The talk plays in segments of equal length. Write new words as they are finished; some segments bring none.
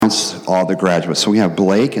announce all the graduates. So we have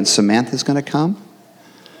Blake and Samantha's going to come.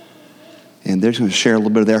 And they're going to share a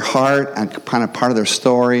little bit of their heart and kind of part of their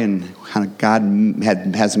story and kind of God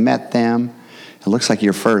has met them. It looks like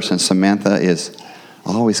you're first, and Samantha is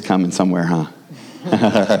always coming somewhere, huh?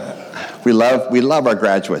 We love our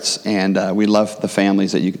graduates, and we love the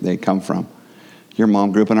families that they come from. Your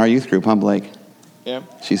mom grew up in our youth group, huh, Blake? Yeah.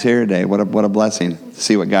 She's here today. What a blessing to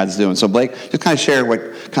see what God's doing. So Blake, just kind of share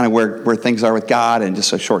where things are with God and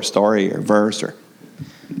just a short story or verse or.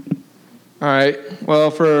 All right. Well,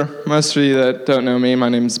 for most of you that don't know me, my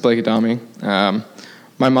name is Blake Adami.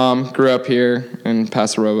 My mom grew up here in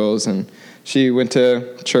Paso Robles, and she went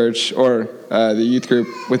to church or the youth group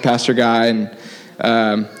with Pastor Guy. And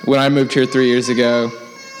when I moved here 3 years ago,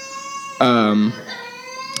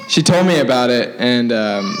 she told me about it, and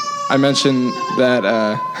I mentioned that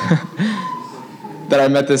that I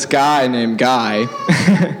met this guy named Guy,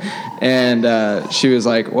 and she was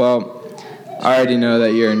like, "Well, I already know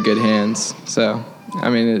that you're in good hands." So, I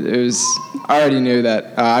mean, I already knew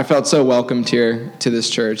that. I felt so welcomed here to this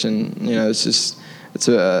church, and it's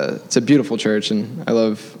a beautiful church, and I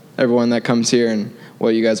love everyone that comes here and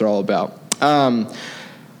what you guys are all about.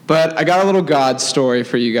 But I got a little God story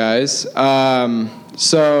for you guys.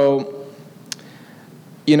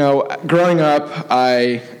 Growing up,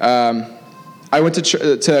 I went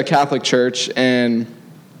to a Catholic church, and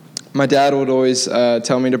my dad would always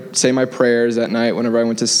tell me to say my prayers at night whenever I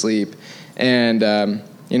went to sleep. And,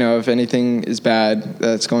 if anything is bad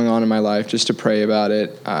that's going on in my life, just to pray about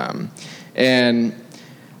it. I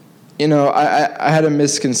had a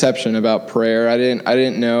misconception about prayer. I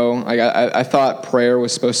didn't know. I thought prayer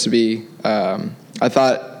was supposed to be,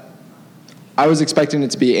 I was expecting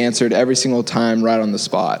it to be answered every single time right on the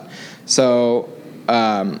spot. So,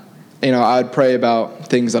 I would pray about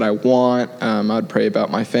things that I want. I would pray about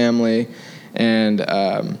my family. And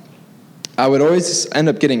I would always end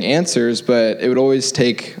up getting answers, but it would always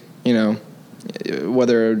take,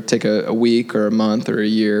 whether it would take a week or a month or a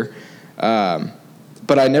year.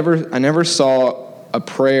 But I never saw a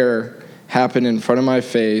prayer happen in front of my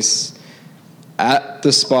face at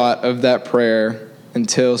the spot of that prayer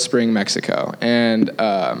until Spring, Mexico. And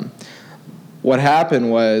what happened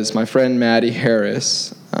was my friend Maddie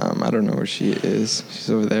Harris, I don't know where she is. She's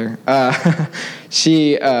over there.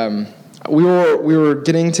 We were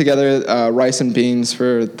getting together rice and beans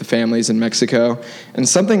for the families in Mexico, and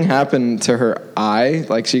something happened to her eye.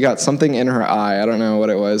 Like, she got something in her eye. I don't know what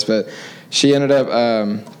it was, but she ended up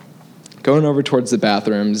going over towards the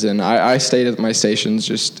bathrooms, and I stayed at my stations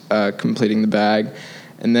just completing the bag.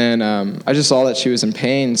 And then I just saw that she was in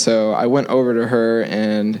pain, so I went over to her,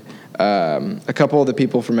 and a couple of the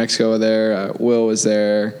people from Mexico were there. Will was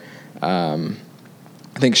there.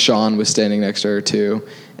 I think Sean was standing next to her too.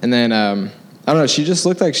 And then, I don't know, she just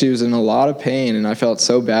looked like she was in a lot of pain, and I felt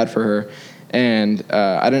so bad for her. And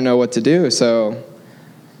I didn't know what to do, so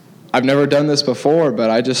I've never done this before, but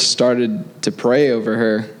I just started to pray over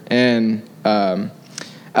her. And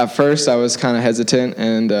at first I was kind of hesitant,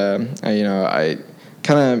 and I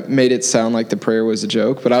kind of made it sound like the prayer was a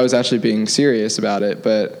joke, but I was actually being serious about it.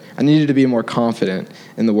 But I needed to be more confident,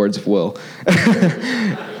 in the words of Will.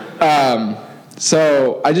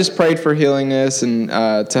 So I just prayed for healingness and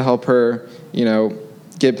to help her,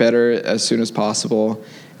 get better as soon as possible.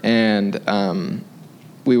 And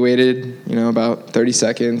we waited, about 30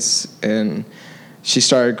 seconds, and she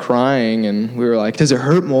started crying, and we were like, "Does it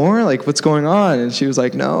hurt more? Like, what's going on?" And she was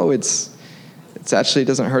like, "No, it's actually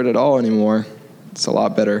doesn't hurt at all anymore. It's a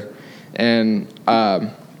lot better." And I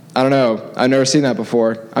don't know. I've never seen that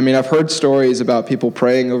before. I mean, I've heard stories about people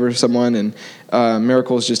praying over someone and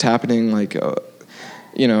miracles just happening, like,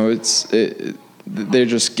 they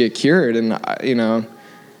just get cured. And,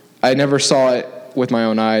 I never saw it with my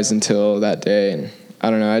own eyes until that day. And I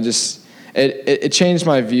don't know. It changed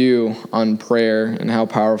my view on prayer and how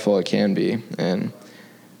powerful it can be. And,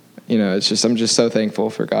 I'm just so thankful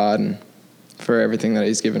for God and for everything that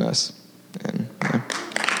He's given us. And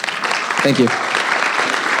thank you.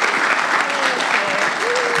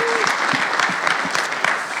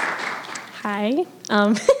 Hi,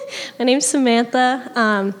 my name's Samantha.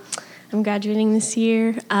 I'm graduating this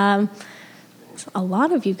year. It's a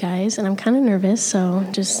lot of you guys, and I'm kind of nervous, so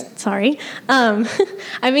just sorry.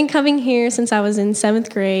 I've been coming here since I was in 7th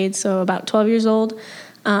grade, so about 12 years old.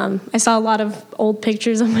 I saw a lot of old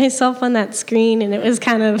pictures of myself on that screen, and it was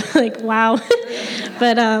kind of like, wow.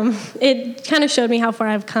 But it kind of showed me how far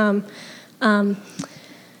I've come.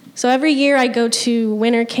 So every year I go to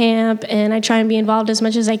winter camp, and I try and be involved as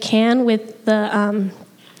much as I can with the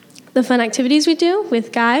fun activities we do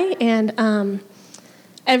with Guy. And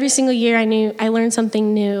every single year I learned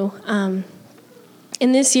something new. And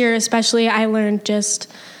this year especially, I learned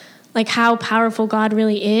just like how powerful God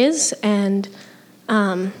really is, and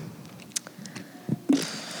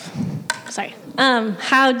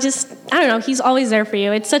how just, I don't know, he's always there for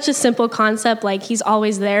you. It's such a simple concept, like he's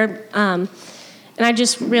always there. And I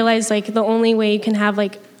just realized like the only way you can have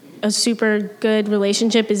like a super good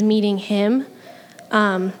relationship is meeting him.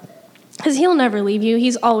 Because he'll never leave you.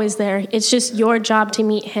 He's always there. It's just your job to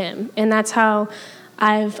meet him. And that's how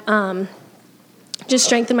I've just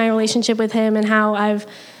strengthened my relationship with him, and how I've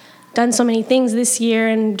done so many things this year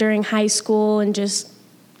and during high school, and just,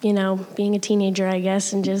 being a teenager, I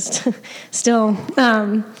guess, and just still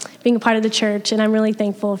being a part of the church. And I'm really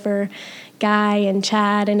thankful for Guy and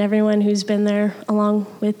Chad and everyone who's been there along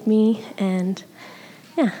with me. And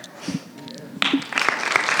yeah.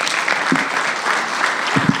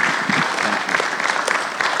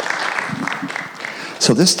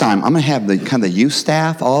 So this time, I'm going to have the kind of youth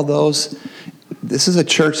staff, all those. This is a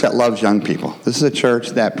church that loves young people. This is a church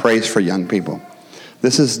that prays for young people.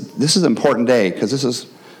 This is an important day, because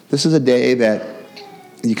this is a day that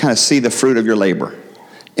you kind of see the fruit of your labor.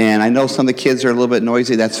 And I know some of the kids are a little bit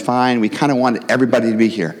noisy. That's fine. We kind of want everybody to be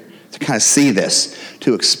here to kind of see this,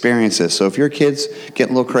 to experience this. So if your kids get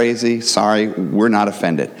a little crazy, sorry, we're not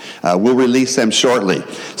offended. We'll release them shortly.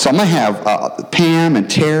 So I'm going to have Pam and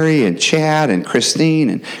Terry and Chad and Christine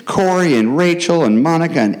and Corey and Rachel and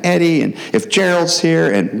Monica and Eddie, and if Gerald's here,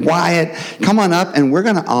 and Wyatt, come on up, and we're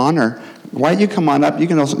going to honor. Why don't you come on up? We're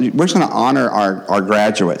just going to honor our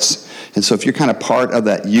graduates. And so if you're kind of part of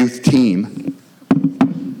that youth team,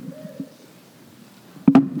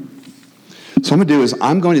 so what I'm going to do is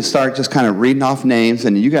I'm going to start just kind of reading off names,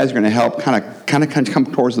 and you guys are going to help kind of come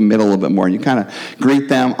towards the middle a little bit more. And you kind of greet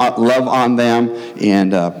them, love on them,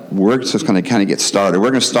 and we're just going to kind of get started.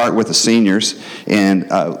 We're going to start with the seniors. And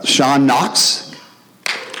Sean Knox.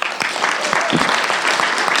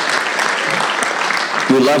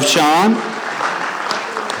 We love Sean.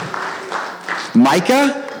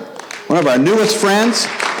 Micah, one of our newest friends,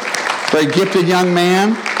 very gifted young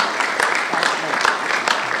man.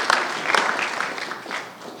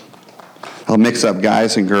 I'll mix up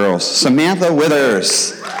guys and girls. Samantha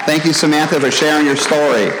Withers. Thank you, Samantha, for sharing your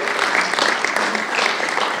story.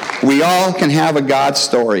 We all can have a God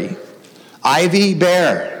story. Ivy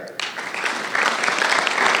Bear.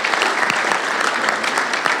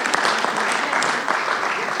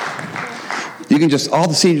 You can just, all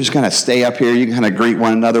the seniors kind of stay up here. You can kind of greet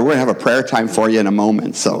one another. We're going to have a prayer time for you in a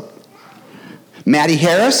moment. So, Maddie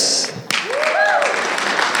Harris.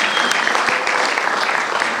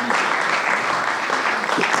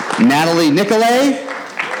 Natalie Nicolay.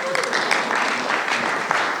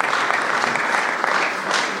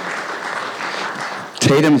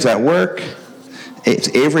 Tatum's at work. It's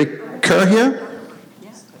Avery Kerr here.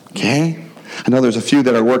 Okay. I know there's a few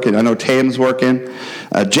that are working. I know Tatum's working.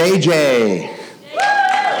 JJ.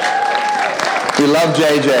 We love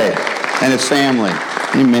JJ and his family.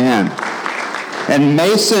 Amen. And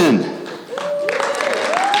Mason.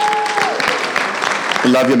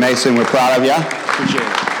 We love you, Mason. We're proud of you. Appreciate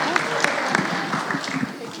it.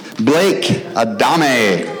 Blake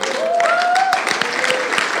Adame.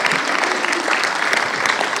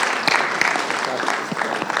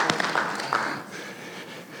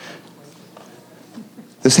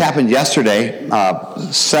 This happened yesterday,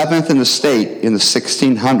 7th in the state in the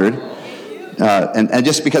 1600. And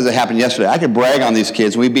just because it happened yesterday, I could brag on these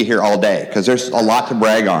kids. We'd be here all day because there's a lot to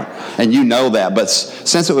brag on. And you know that. But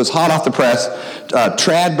since it was hot off the press,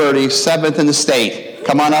 Trad Birdie, 7th in the state.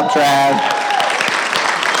 Come on up, Trad.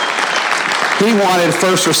 He wanted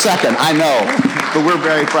first or second, I know. But we're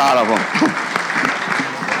very proud of him.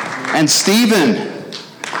 And Stephen.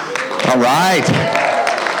 All right.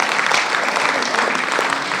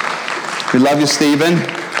 We love you, Stephen.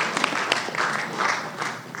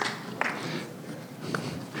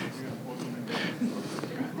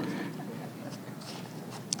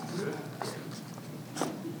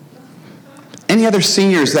 Any other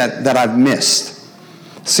seniors that I've missed?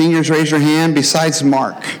 Seniors, raise your hand besides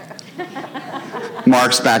Mark.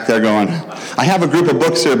 Mark's back there going, I have a group of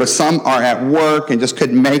books here, but some are at work and just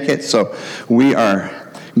couldn't make it. So we are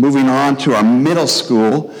moving on to our middle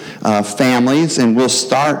school families, and we'll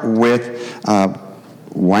start with,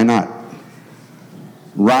 why not?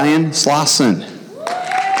 Ryan Slauson.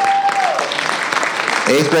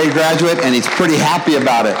 8th grade graduate, and he's pretty happy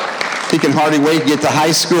about it. He can hardly wait to get to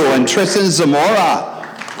high school. And Tristan Zamora.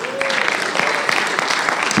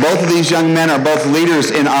 Both of these young men are both leaders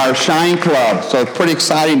in our Shine Club, so it's pretty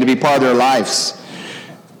exciting to be part of their lives.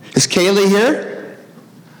 Is Kaylee here?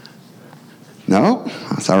 No?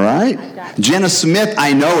 That's all right. Jenna Smith,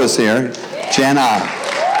 I know, is here. Jenna.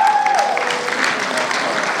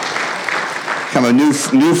 Come a new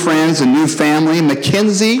friends and new family.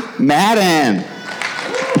 Mackenzie Madden.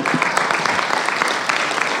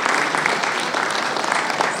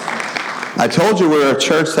 I told you we're a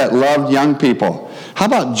church that loved young people. How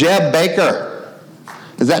about Jeb Baker?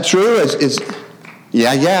 Is that true?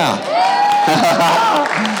 Yeah.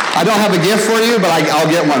 I don't have a gift for you, but I'll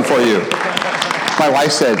get one for you. My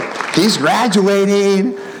wife said, he's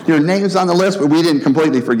graduating. Your name's on the list, but we didn't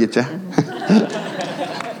completely forget you.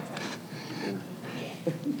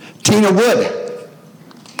 Tina Wood.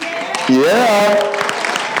 Yeah.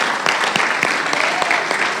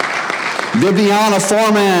 Viviana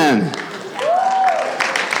Foreman.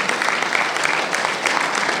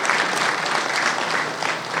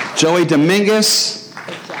 Joey Dominguez.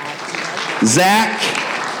 Zach.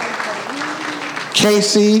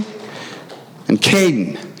 Casey. And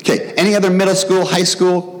Caden. Okay, any other middle school, high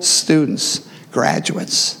school students,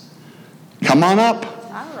 graduates? Come on up.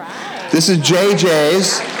 All right. This is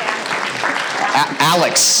JJ's.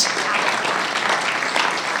 Alex.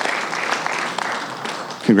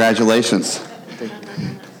 Congratulations.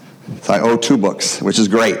 So I owe 2 books, which is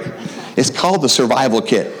great. It's called the Survival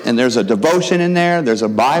Kit, and there's a devotion in there, there's a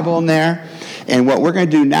Bible in there, and what we're going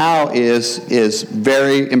to do now is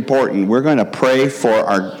very important. We're going to pray for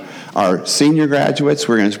our senior graduates,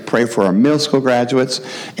 we're going to pray for our middle school graduates,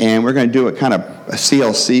 and we're going to do it kind of a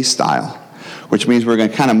CLC style, which means we're going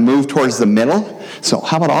to kind of move towards the middle. So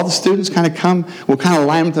how about all the students kind of come, we'll kind of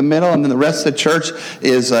line up the middle, and then the rest of the church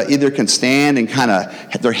is either can stand and kind of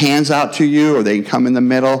have their hands out to you, or they can come in the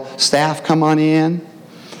middle. Staff, come on in.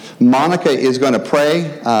 Monica is going to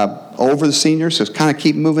pray over the seniors, so kind of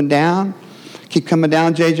keep moving down. Keep coming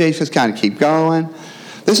down, JJ, just kind of keep going.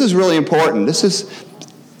 This is really important. This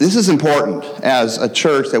is important as a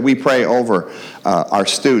church that we pray over our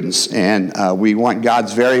students, and we want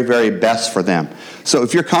God's very, very best for them. So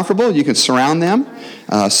if you're comfortable, you can surround them.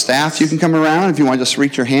 Staff, you can come around. If you want to just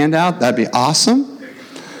reach your hand out, that'd be awesome.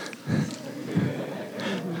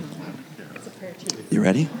 You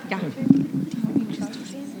ready? Yeah.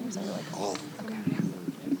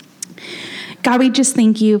 God, we just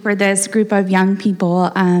thank you for this group of young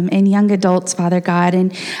people and young adults, Father God.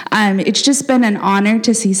 And it's just been an honor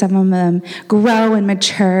to see some of them grow and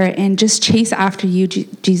mature and just chase after you,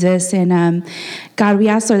 Jesus. And God, we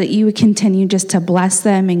ask, Lord, that you would continue just to bless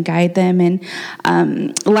them and guide them. And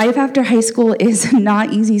life after high school is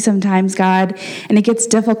not easy sometimes, God, and it gets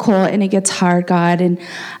difficult and it gets hard, God. And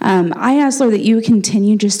I ask, Lord, that you would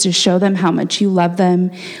continue just to show them how much you love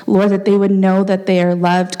them, Lord, that they would know that they are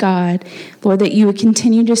loved, God. Lord, that you would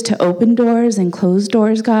continue just to open doors and close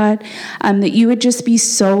doors, God, that you would just be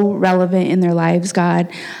so relevant in their lives,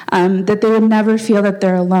 God, that they would never feel that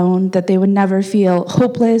they're alone, that they would never feel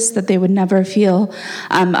hopeless, that they would never feel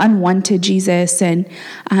unwanted, Jesus. And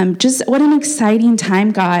just what an exciting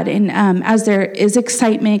time, God. And as there is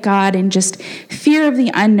excitement, God, and just fear of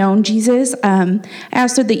the unknown, Jesus, I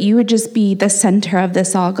ask that you would just be the center of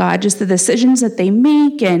this all, God, just the decisions that they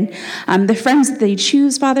make and the friends that they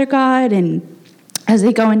choose, Father God, and as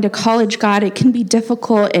they go into college, God, it can be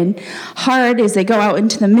difficult and hard as they go out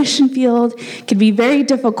into the mission field. It can be very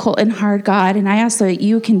difficult and hard, God. And I ask that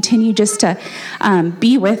you continue just to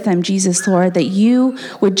be with them, Jesus, Lord, that you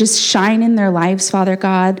would just shine in their lives, Father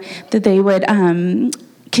God, that they would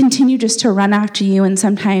continue just to run after you. And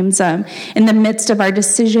sometimes in the midst of our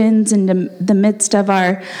decisions, in the midst of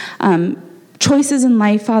our choices in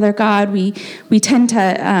life, Father God, we tend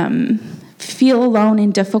to feel alone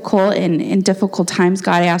and difficult in difficult times,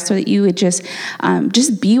 God. I ask that you would just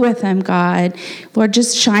be with them, God. Lord,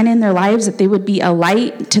 just shine in their lives, that they would be a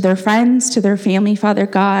light to their friends, to their family, Father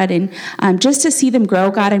God, and just to see them grow,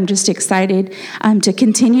 God. I'm just excited to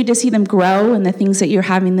continue to see them grow and the things that you're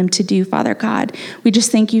having them to do, Father God. We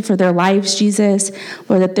just thank you for their lives, Jesus,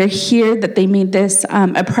 Lord, that they're here, that they made this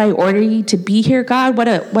a priority to be here, God. What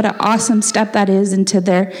an awesome step that is into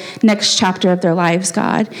their next chapter of their lives,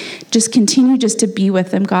 God. Just continue just to be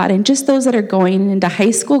with them, God. And just those that are going into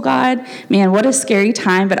high school, God, man, what a scary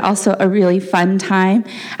time, but also a really fun time,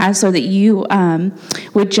 so that you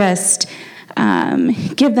would just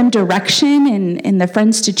give them direction and the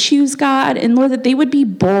friends to choose, God. And Lord, that they would be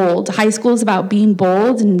bold. High school is about being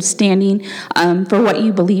bold and standing for what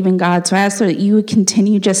you believe in, God. So I ask, Lord, that you would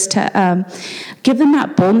continue just to give them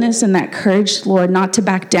that boldness and that courage, Lord, not to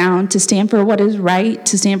back down, to stand for what is right,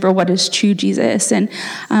 to stand for what is true, Jesus. And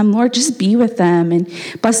Lord, just be with them and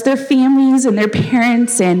bless their families and their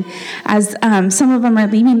parents. And as some of them are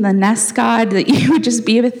leaving the nest, God, that you would just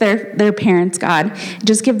be with their parents, God.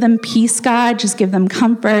 Just give them peace, God. God, just give them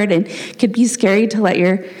comfort. And it could be scary to let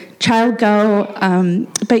your child go.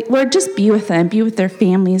 But Lord, just be with them, be with their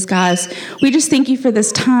families, God. We just thank you for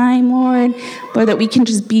this time, Lord, that we can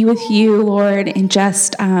just be with you, Lord, and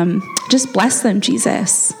just bless them,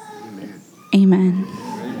 Jesus. Amen.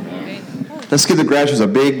 Let's give the graduates a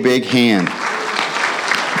big, big hand.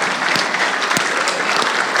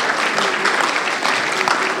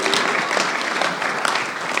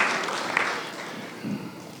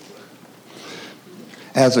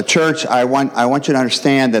 As a church, I want you to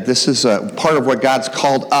understand that this is part of what God's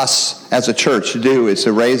called us as a church to do, is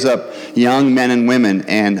to raise up young men and women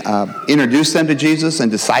and introduce them to Jesus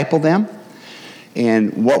and disciple them.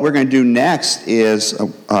 And what we're going to do next is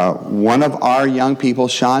one of our young people,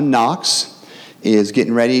 Sean Knox, is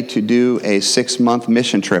getting ready to do a 6-month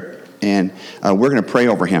mission trip. And we're going to pray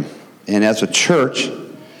over him. And as a church,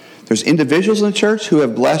 there's individuals in the church who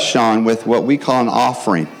have blessed Sean with what we call an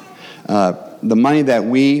offering. The money that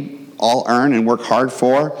we all earn and work hard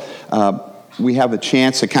for, we have a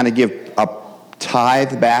chance to kind of give a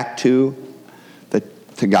tithe back to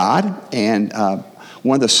God. And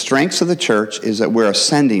one of the strengths of the church is that we're a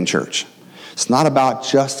sending church. It's not about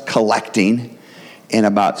just collecting and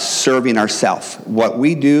about serving ourselves. What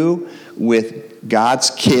we do with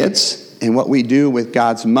God's kids and what we do with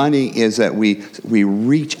God's money is that we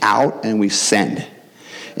reach out and we send.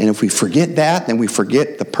 And if we forget that, then we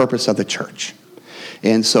forget the purpose of the church.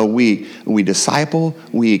 And so we disciple,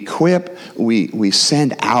 we equip, we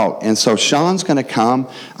send out. And so Sean's going to come.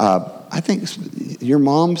 I think your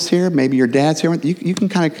mom's here, maybe your dad's here. You can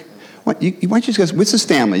kind of, why don't you guys, what's this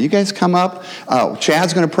family? You guys come up.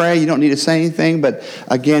 Chad's going to pray. You don't need to say anything. But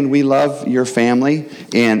again, we love your family.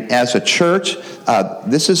 And as a church,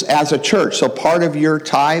 this is as a church. So part of your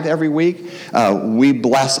tithe every week, we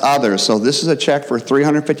bless others. So this is a check for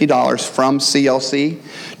 $350 from CLC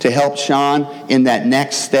to help Sean in that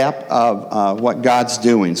next step of what God's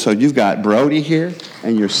doing. So you've got Brody here,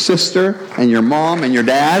 and your sister, and your mom, and your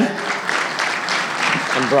dad.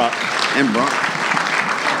 And Brock.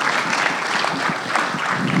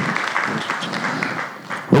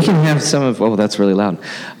 We can have some of, oh, that's really loud.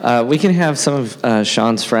 We can have some of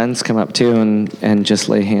Sean's friends come up too and just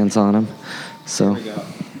lay hands on him. So. There we go.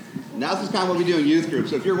 Now this is kind of what we do in youth groups.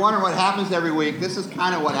 So if you're wondering what happens every week, this is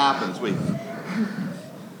kind of what happens.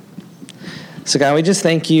 So God, we just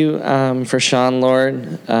thank you for Sean,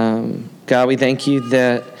 Lord. God, we thank you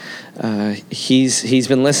that he's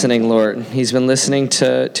been listening, Lord. He's been listening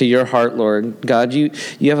to your heart, Lord. God, you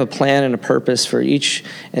have a plan and a purpose for each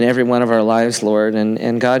and every one of our lives, Lord.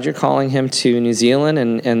 And God, you're calling him to New Zealand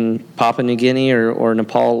and Papua New Guinea or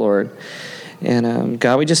Nepal, Lord. And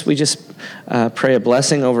God, we just pray a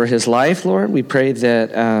blessing over his life, Lord. We pray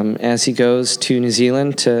that as he goes to New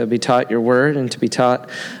Zealand to be taught your word and to be taught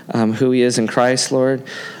who he is in Christ, Lord,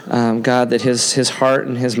 God, that his heart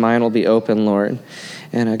and his mind will be open, Lord.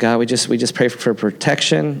 And God, we just pray for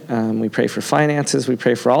protection. We pray for finances. We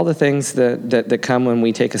pray for all the things that come when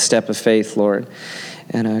we take a step of faith, Lord.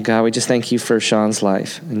 And God, we just thank you for Sean's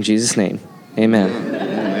life. In Jesus' name, amen.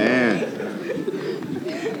 Amen.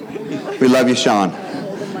 We love you, Sean.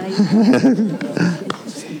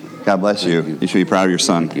 God bless you. You should be proud of your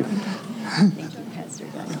son. Thank you.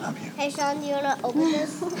 Hey, Sean, do you want to open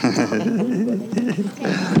this?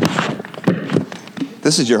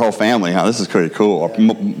 This is your whole family, huh? This is pretty cool.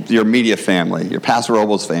 Your immediate family, your Pastor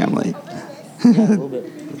Robles family.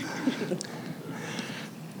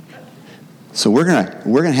 So we're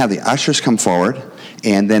gonna have the ushers come forward,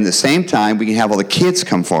 and then at the same time we can have all the kids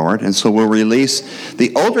come forward, and so we'll release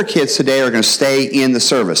the older kids today are going to stay in the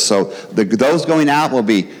service. So those going out will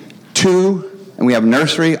be 2, and we have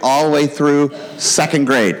nursery all the way through 2nd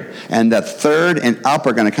grade. And the 3rd and up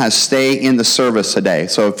are going to kind of stay in the service today.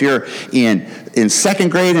 So if you're in 2nd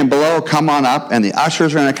grade and below, come on up, and the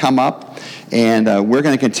ushers are going to come up, and we're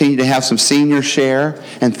going to continue to have some seniors share.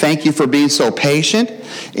 And thank you for being so patient,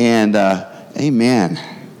 and amen.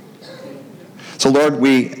 So Lord,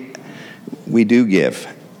 we do give.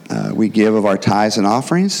 We give of our tithes and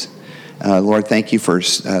offerings. Lord, thank you for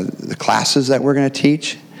the classes that we're going to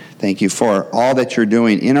teach. Thank you for all that you're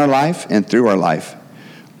doing in our life and through our life.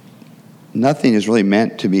 Nothing is really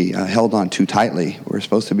meant to be held on too tightly. We're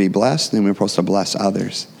supposed to be blessed, and we're supposed to bless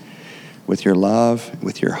others with your love,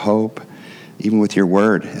 with your hope, even with your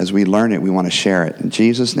word. As we learn it, we want to share it. In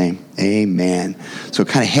Jesus' name, amen. So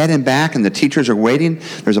kind of heading back, and the teachers are waiting.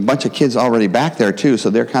 There's a bunch of kids already back there, too, so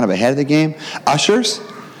they're kind of ahead of the game. Ushers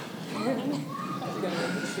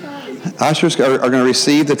are going to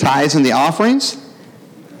receive the tithes and the offerings.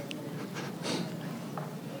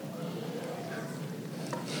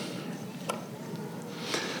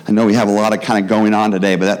 I know we have a lot of kind of going on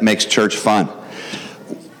today, but that makes church fun.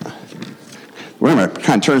 We're going to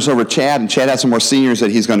kind of turn this over to Chad, and Chad has some more seniors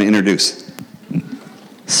that he's going to introduce.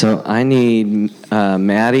 So I need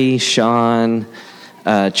Maddie, Sean,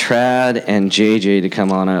 Trad, and JJ to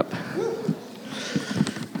come on up.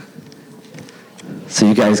 So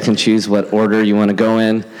you guys can choose what order you want to go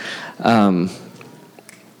in.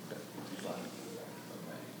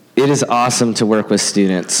 It is awesome to work with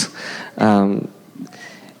students,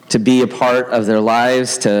 to be a part of their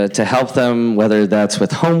lives, to help them, whether that's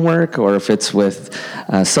with homework or if it's with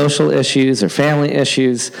social issues or family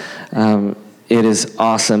issues. It is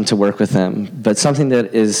awesome to work with them. But something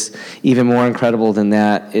that is even more incredible than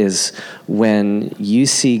that is when you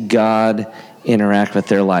see God interact with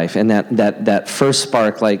their life, and that first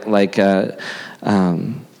spark,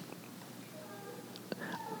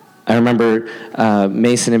 I remember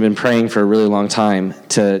Mason had been praying for a really long time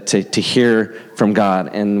to hear from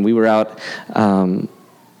God, and we were out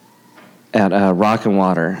at Rock and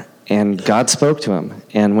Water, and God spoke to him.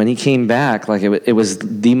 And when he came back, it was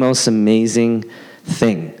the most amazing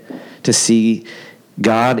thing to see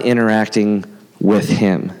God interacting with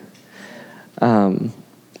him.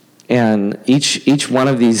 And each one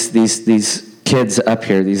of these kids up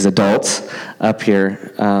here, these adults up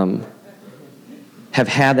here, have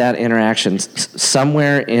had that interaction.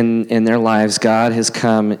 Somewhere in their lives, God has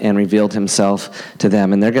come and revealed himself to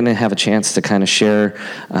them, and they're going to have a chance to kind of share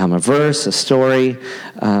a verse, a story,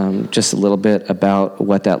 just a little bit about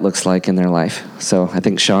what that looks like in their life. So I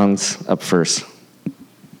think Sean's up first.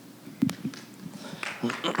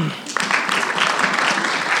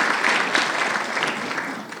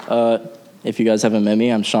 If you guys haven't met me,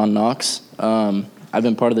 I'm Sean Knox. I've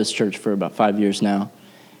been part of this church for about 5 years now.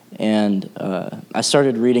 And I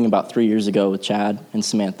started reading about 3 years ago with Chad and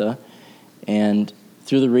Samantha. And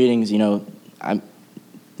through the readings,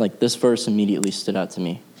 this verse immediately stood out to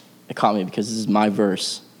me. It caught me because this is my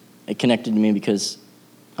verse. It connected to me because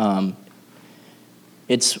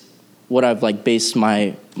it's what I've based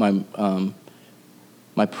my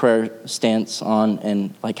prayer stance on,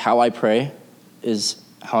 and how I pray is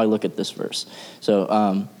how I look at this verse.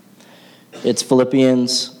 So it's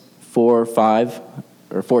Philippians 4:5.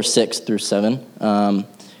 Or 4:6 through 7.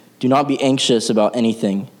 Do not be anxious about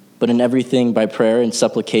anything, but in everything by prayer and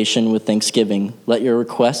supplication with thanksgiving, let your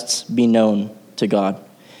requests be known to God.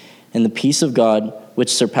 And the peace of God,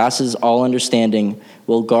 which surpasses all understanding,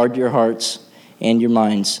 will guard your hearts and your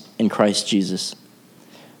minds in Christ Jesus.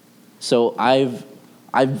 So I've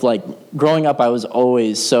growing up, I was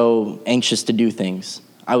always so anxious to do things.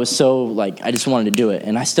 I was so, I just wanted to do it,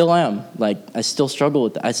 and I still am. I still struggle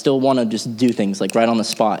with it. I still want to just do things, right on the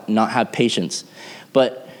spot, and not have patience.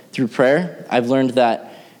 But through prayer, I've learned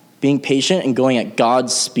that being patient and going at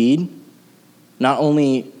God's speed not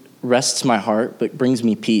only rests my heart, but brings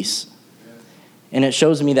me peace. And it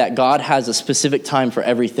shows me that God has a specific time for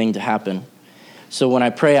everything to happen. So when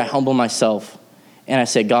I pray, I humble myself, and I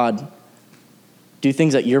say, God, do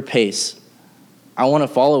things at your pace. I want to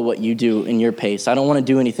follow what you do in your pace. I don't want to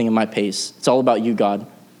do anything in my pace. It's all about you, God.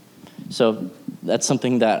 So that's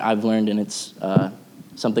something that I've learned, and it's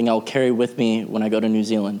something I'll carry with me when I go to New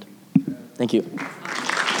Zealand. Thank you.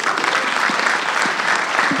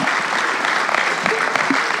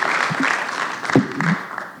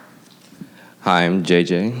 Hi, I'm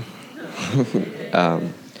JJ.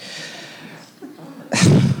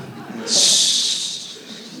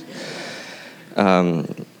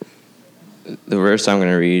 The verse I'm going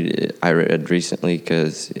to read, I read recently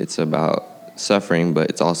because it's about suffering, but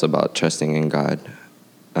it's also about trusting in God.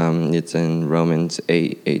 It's in Romans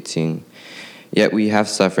 8:18. Yet we have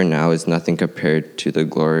suffered now is nothing compared to the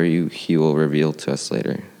glory he will reveal to us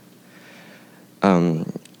later.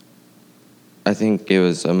 I think it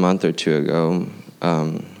was a month or two ago,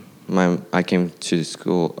 I came to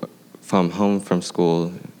school, home from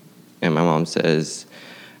school, and my mom says,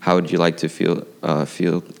 how would you like to feel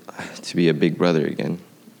to be a big brother again,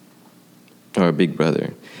 or a big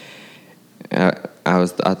brother? I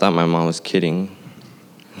thought my mom was kidding,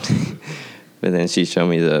 but then she showed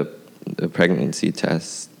me the pregnancy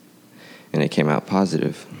test, and it came out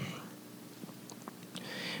positive.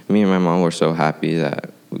 Me and my mom were so happy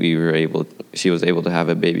that she was able to have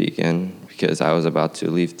a baby again, because I was about to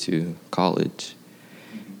leave to college,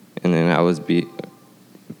 and then I was be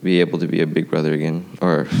able to be a big brother again,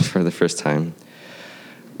 or for the first time.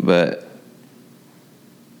 But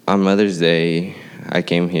on Mother's Day, I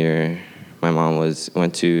came here. My mom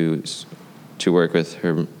went to work with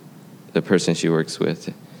the person she works with,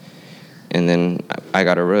 and then I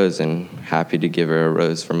got a rose, and happy to give her a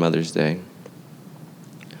rose for Mother's Day.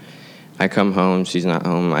 I come home, she's not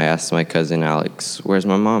home. I ask my cousin Alex, where's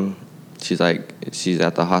my mom? She's like, she's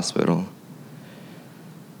at the hospital.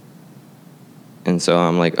 And so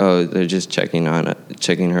I'm like, oh, they're just checking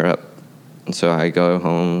her up. And so I go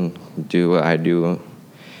home, do what I do, and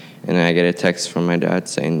then I get a text from my dad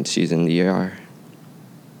saying she's in the ER.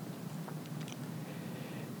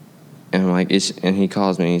 And I'm like, and he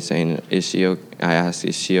calls me, he's saying, is she okay? I ask,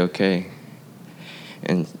 is she okay?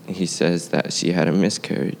 And he says that she had a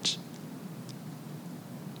miscarriage.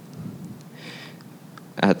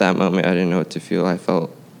 At that moment, I didn't know what to feel. I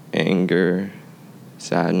felt anger,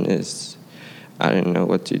 sadness. I didn't know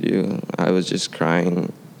what to do. I was just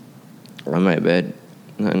crying on my bed,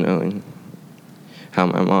 not knowing how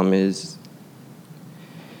my mom is.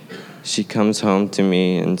 She comes home to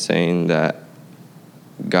me and saying that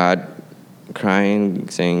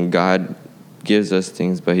saying God gives us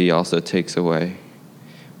things, but he also takes away.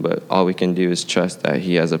 But all we can do is trust that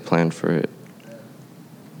he has a plan for it.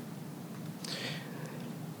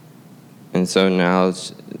 And so now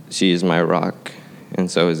she is my rock, and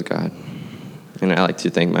so is God. And I like to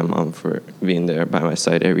thank my mom for being there by my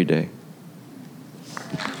side every day.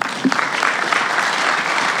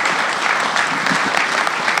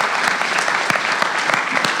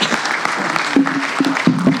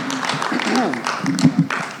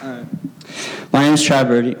 My name is Chad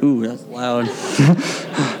Birdie. Ooh, that's loud.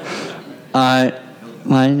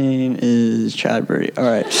 My name is Chad Birdie. All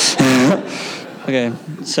right. Okay,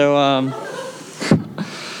 so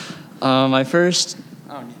my first.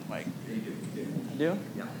 I don't need the mic. You do?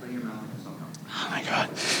 Yeah, bring your mouth. Oh my God.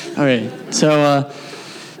 Okay, so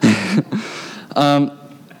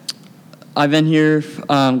I've been here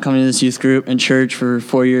coming to this youth group in church for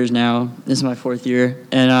 4 years now. This is my 4th year,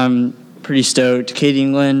 and I'm pretty stoked. Kate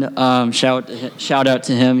England, shout out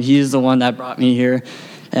to him. He's the one that brought me here,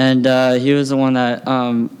 and he was the one that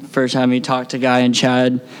first had me talk to Guy and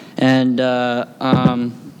Chad, and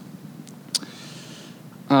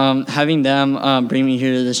having them bring me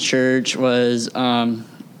here to this church was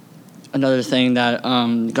another thing that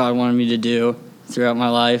God wanted me to do throughout my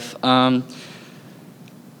life. I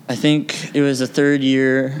think it was the 3rd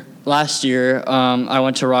year. Last year, I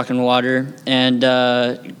went to Rock and Water, and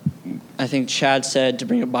I think Chad said to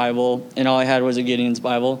bring a Bible, and all I had was a Gideon's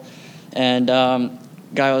Bible. And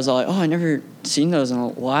Guy was all like, oh, I never seen those in a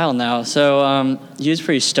while now. So he was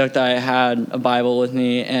pretty stoked that I had a Bible with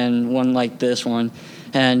me, and one like this one.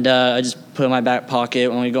 And I just put it in my back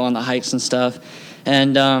pocket when we go on the hikes and stuff.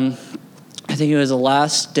 And I think it was the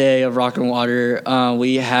last day of Rock and Water.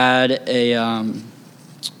 We had a,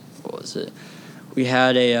 We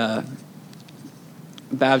had a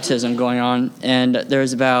baptism going on, and there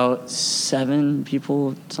was about 7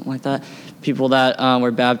 people, something like that, people that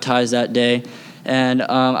were baptized that day. And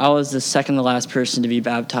I was the second to last person to be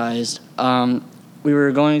baptized. We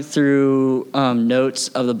were going through notes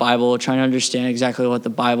of the Bible, trying to understand exactly what the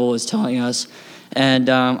Bible was telling us. And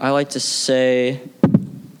I like to say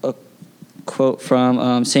a quote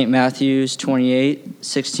from St. Matthew's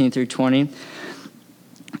 28:16-20.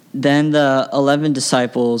 Then the 11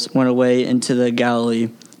 disciples went away into the Galilee,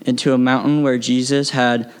 into a mountain where Jesus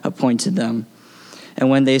had appointed them. And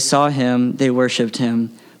when they saw him, they worshipped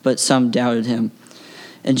him, but some doubted him.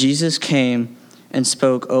 And Jesus came and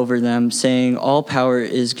spoke over them, saying, all power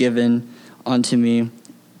is given unto me,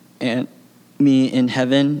 and me in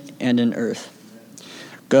heaven and in earth.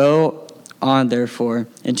 Go on, therefore,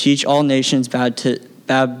 and teach all nations,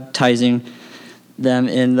 baptizing them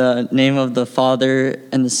in the name of the Father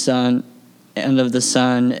and the Son and of the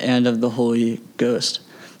Son and of the Holy Ghost,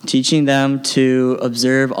 teaching them to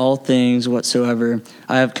observe all things whatsoever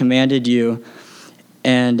I have commanded you,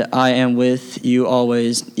 and I am with you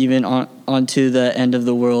always, even unto the end of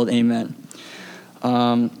the world. Amen.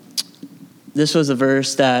 This was a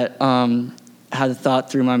verse that had a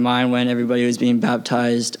thought through my mind when everybody was being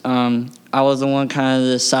baptized. I was the one kind of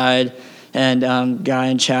the side, and Guy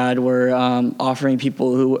and Chad were offering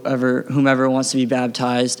people whomever wants to be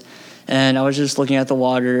baptized. And I was just looking at the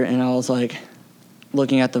water, and I was like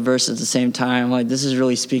looking at the verse at the same time. Like, this is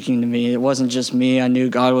really speaking to me. It wasn't just me. I knew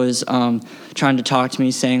God was trying to talk to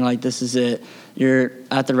me, saying, like, this is it. You're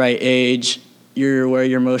at the right age. You're where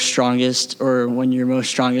you're most strongest, or when you're most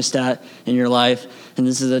strongest at in your life. And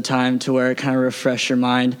this is a time to where it kind of refresh your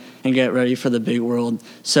mind and get ready for the big world.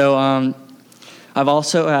 So I've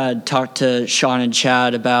also had talked to Sean and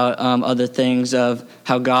Chad about other things of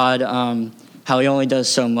how God, how he only does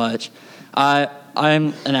so much.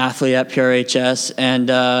 I'm an athlete at PRHS, and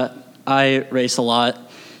I race a lot.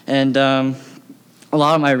 And a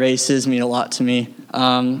lot of my races mean a lot to me.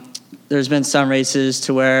 there's been some races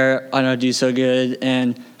to where I don't do so good,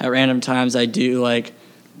 and at random times I do like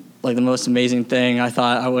the most amazing thing I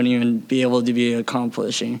thought I wouldn't even be able to be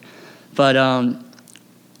accomplishing. But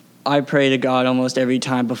I pray to God almost every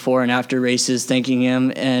time before and after races, thanking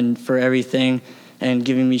him and for everything and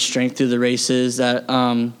giving me strength through the races that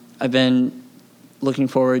I've been looking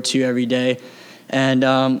forward to every day. And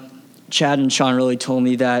Chad and Sean really told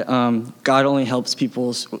me that God only helps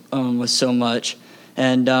people with so much.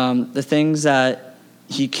 And the things that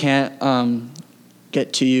he can't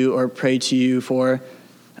get to you or pray to you for,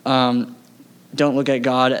 don't look at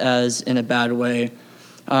God as in a bad way.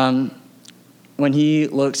 When he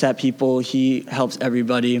looks at people, he helps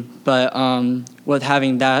everybody. But with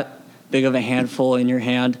having that big of a handful in your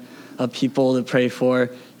hand of people to pray for,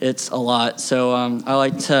 it's a lot. So I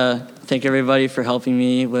like to thank everybody for helping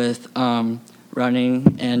me with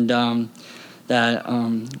running, and that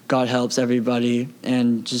God helps everybody,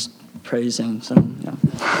 and just praise him. So, yeah.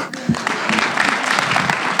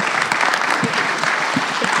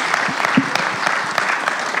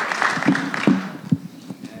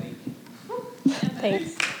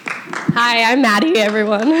 Thanks. Hi, I'm Maddie,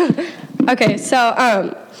 everyone. Okay, so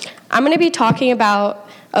I'm going to be talking about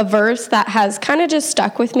a verse that has kind of just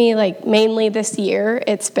stuck with me, like, mainly this year.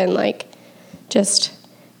 It's been, like, just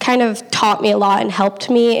kind of taught me a lot and helped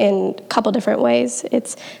me in a couple different ways.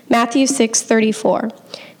 It's Matthew 6:34.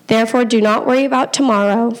 Therefore, do not worry about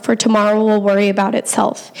tomorrow, for tomorrow will worry about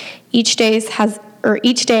itself. Each day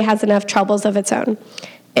has enough troubles of its own.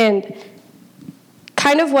 And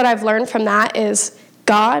kind of what I've learned from that is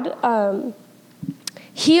God,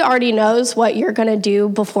 he already knows what you're going to do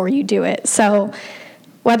before you do it. So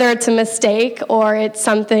whether it's a mistake or it's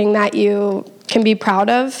something that you can be proud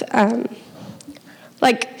of,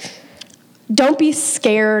 don't be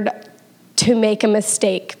scared to make a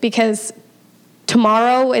mistake, because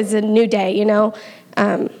tomorrow is a new day, you know?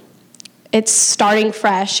 It's starting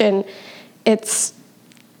fresh, and it's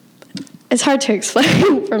hard to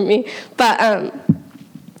explain for me, but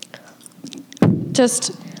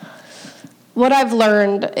just what I've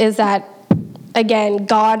learned is that, again,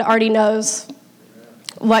 God already knows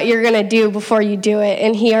what you're going to do before you do it,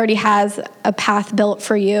 and he already has a path built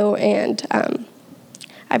for you, and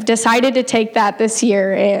I've decided to take that this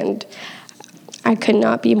year, and I could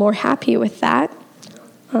not be more happy with that.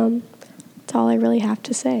 That's all I really have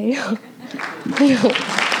to say.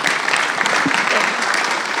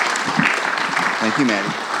 Thank you,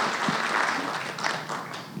 Maddie.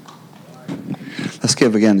 Let's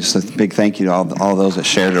give again just a big thank you to all those that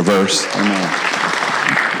shared a verse. Amen.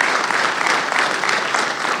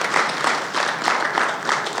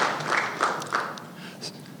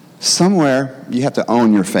 Somewhere you have to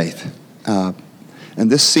own your faith. And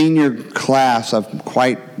this senior class,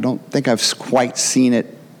 don't think I've quite seen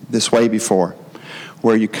it this way before,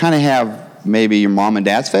 where you kind of have maybe your mom and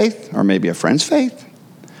dad's faith, or maybe a friend's faith,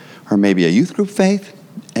 or maybe a youth group faith,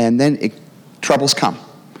 and then troubles come.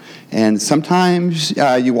 And sometimes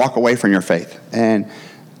you walk away from your faith. And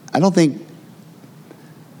I don't think,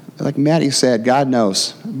 like Maddie said, God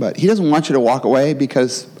knows, but he doesn't want you to walk away,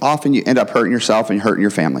 because often you end up hurting yourself and hurting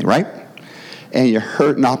your family, right? And you're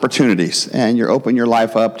hurting opportunities, and you're opening your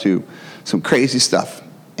life up to some crazy stuff.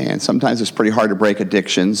 And sometimes it's pretty hard to break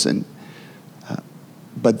addictions.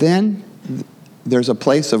 But then there's a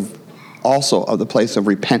place of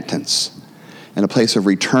repentance and a place of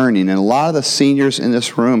returning. And a lot of the seniors in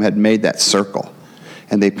this room had made that circle,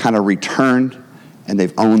 and they've kind of returned, and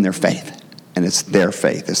they've owned their faith. And it's their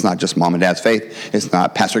faith. It's not just mom and dad's faith. It's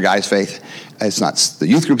not Pastor Guy's faith. It's not the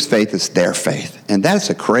youth group's faith. It's their faith. And that's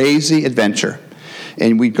a crazy adventure.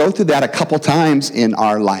 And we go through that a couple times in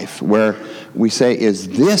our life, where we say, is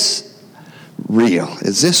this real?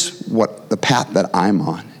 Is this what the path that I'm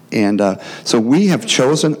on? And so we have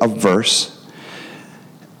chosen a verse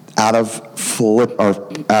out of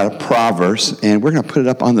Proverbs, and we're going to put it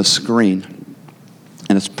up on the screen.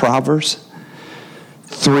 And it's Proverbs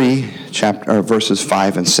 3, verses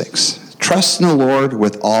 5 and 6. Trust in the Lord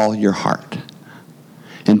with all your heart,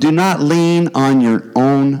 and do not lean on your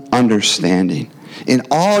own understanding. In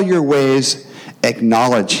all your ways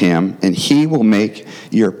acknowledge him, and he will make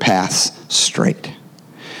your paths straight.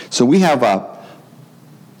 So we have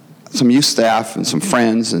some youth staff and some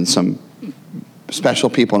friends and some special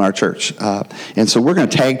people in our church. And so we're going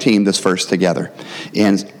to tag team this verse together.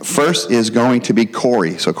 And first is going to be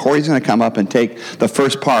Corey. So Corey's going to come up and take the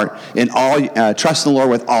first part, trust in the Lord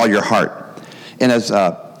with all your heart. And as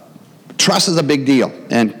trust is a big deal.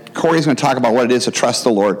 And Corey's going to talk about what it is to trust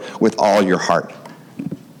the Lord with all your heart.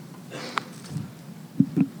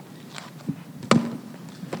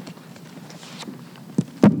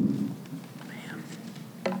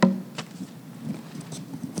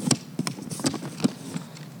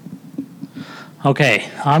 Okay,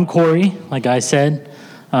 I'm Corey, like I said.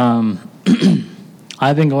 I've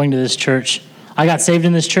been going to this church. I got saved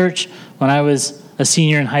in this church when I was a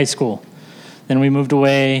senior in high school. Then we moved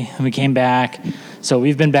away and we came back. So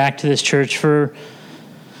we've been back to this church for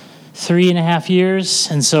 3.5 years.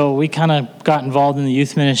 And so we kind of got involved in the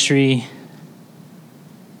youth ministry.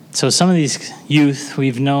 So some of these youth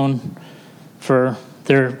we've known for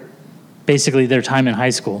basically their time in high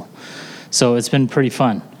school. So it's been pretty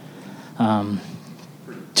fun.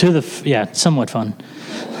 Somewhat fun.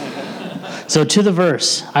 So to the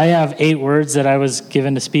verse, I have 8 words that I was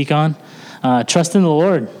given to speak on. Trust in the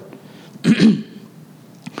Lord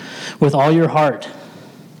with all your heart.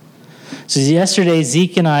 So yesterday,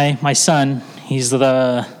 Zeke and I, my son, he's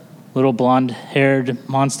the little blonde-haired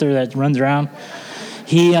monster that runs around.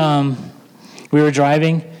 We were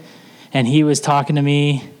driving, and he was talking to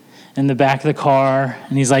me in the back of the car,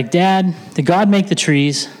 and he's like, "Dad, did God make the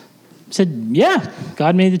trees?" I said, "Yeah,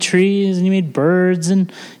 God made the trees, and he made birds,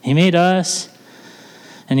 and he made us."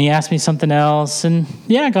 And he asked me something else, and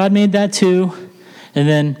yeah, God made that too. And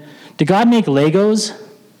then, "Did God make Legos?"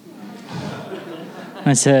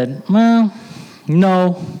 I said, "Well,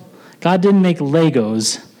 no, God didn't make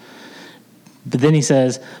Legos." But then he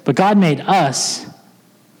says, "But God made us,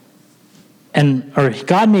 or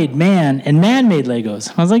God made man, and man made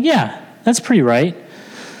Legos." I was like, "Yeah, that's pretty right."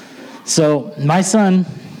 So my son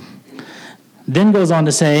then goes on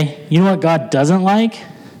to say, you know what God doesn't like?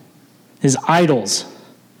 His idols,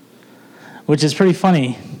 which is pretty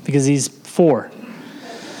funny because he's 4.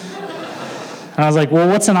 And I was like, "Well,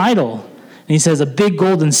 what's an idol?" And he says, "A big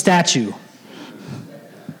golden statue."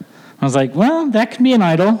 I was like, "Well, that could be an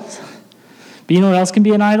idol. But you know what else can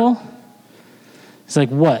be an idol?" He's like,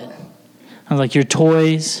 "What?" I was like, "Your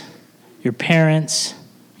toys, your parents,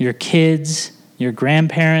 your kids, your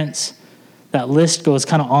grandparents." That list goes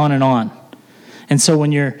kind of on and on. And so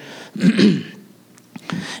when you're, and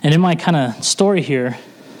in my kind of story here,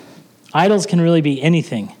 idols can really be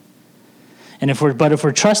anything. And if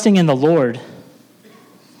we're trusting in the Lord,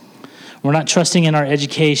 we're not trusting in our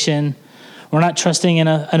education. We're not trusting in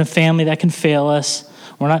a family that can fail us.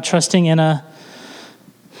 We're not trusting in a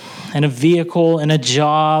vehicle, in a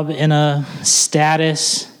job, in a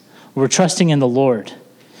status. We're trusting in the Lord.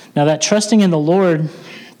 Now that trusting in the Lord,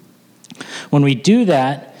 when we do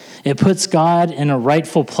that, it puts God in a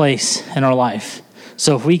rightful place in our life.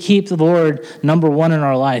 So if we keep the Lord number 1 in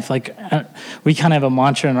our life, like we kind of have a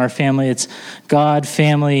mantra in our family, it's God,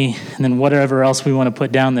 family, and then whatever else we want to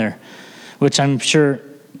put down there, which I'm sure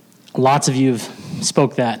lots of you have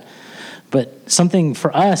spoke that. But something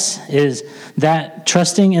for us is that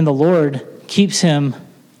trusting in the Lord keeps him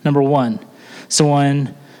number 1. So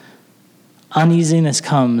when uneasiness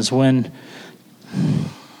comes, when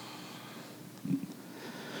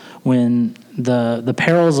the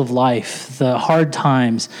perils of life, the hard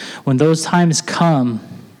times, when those times come,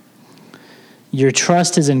 your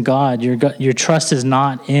trust is in God. Your trust is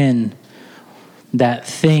not in that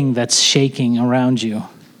thing that's shaking around you.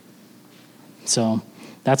 So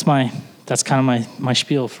that's kind of my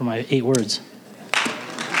spiel for my 8 words.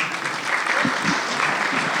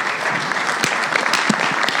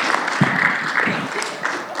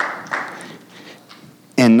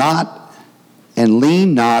 And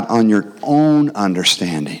lean not on your own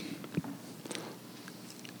understanding.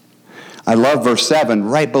 I love verse 7.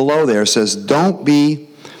 Right below there it says, don't be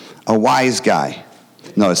a wise guy.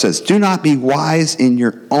 No, it says, do not be wise in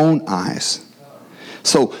your own eyes.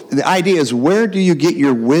 So the idea is, where do you get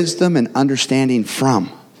your wisdom and understanding from?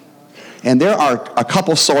 And there are a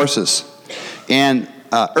couple sources. And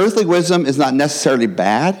earthly wisdom is not necessarily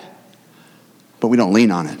bad, but we don't lean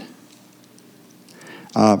on it.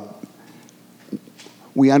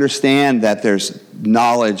 We understand that there's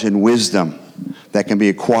knowledge and wisdom that can be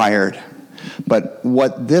acquired. But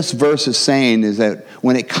what this verse is saying is that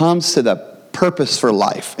when it comes to the purpose for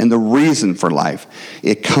life and the reason for life,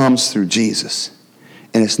 it comes through Jesus.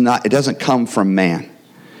 And it doesn't come from man.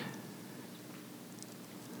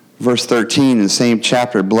 Verse 13 in the same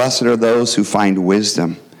chapter, blessed are those who find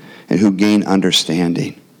wisdom and who gain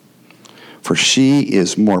understanding, for she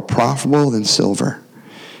is more profitable than silver.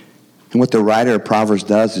 And what the writer of Proverbs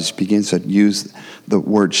does is begins to use the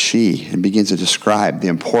word she and begins to describe the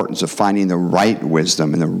importance of finding the right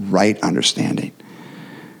wisdom and the right understanding.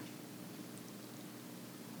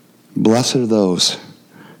 Blessed are those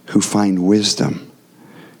who find wisdom,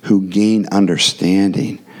 who gain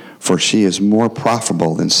understanding, for she is more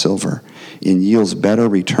profitable than silver and yields better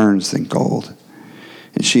returns than gold.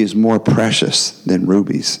 And she is more precious than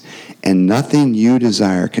rubies, and nothing you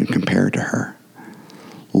desire can compare to her.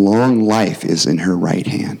 Long life is in her right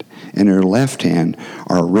hand, In her left hand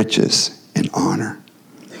are riches and honor.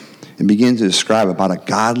 It begins to describe about a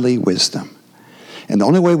godly wisdom. And the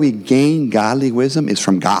only way we gain godly wisdom is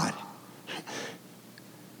from God.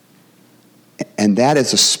 And that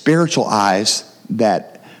is the spiritual eyes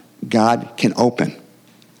that God can open.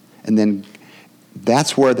 And then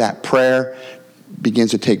that's where that prayer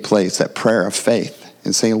begins to take place, that prayer of faith.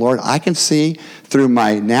 And saying, Lord, I can see through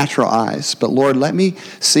my natural eyes, but Lord, let me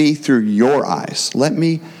see through your eyes. Let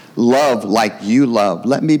me love like you love.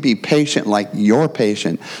 Let me be patient like you're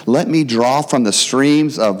patient. Let me draw from the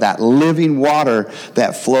streams of that living water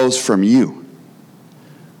that flows from you.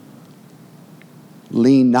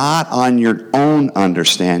 Lean not on your own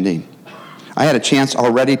understanding. I had a chance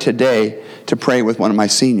already today to pray with one of my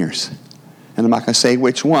seniors. And I'm not going to say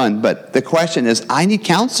which one, but the question is, I need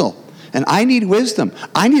counsel. And I need wisdom.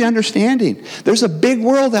 I need understanding. There's a big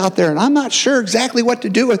world out there, and I'm not sure exactly what to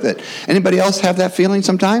do with it. Anybody else have that feeling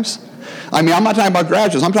sometimes? I mean, I'm not talking about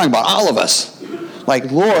graduates. I'm talking about all of us.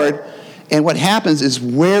 Like, Lord, and what happens is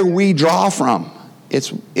where we draw from.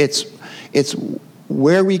 It's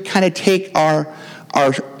where we kind of take our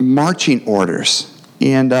marching orders.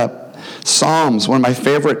 And Psalms, one of my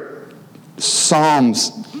favorite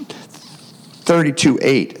Psalms,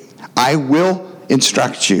 32:8. I will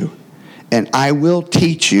instruct you, and I will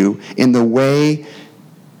teach you in the way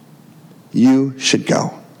you should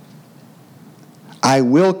go. I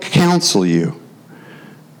will counsel you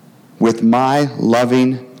with my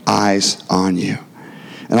loving eyes on you.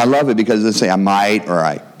 And I love it because it doesn't say I might or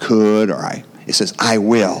I could it says I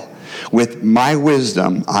will. With my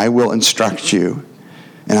wisdom, I will instruct you,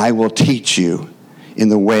 and I will teach you in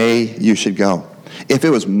the way you should go. If it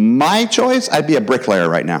was my choice, I'd be a bricklayer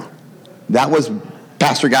right now. That was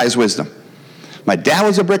Pastor Guy's wisdom. My dad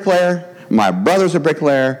was a bricklayer, my brother's a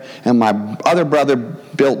bricklayer, and my other brother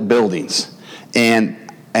built buildings. And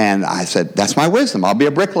I said, that's my wisdom. I'll be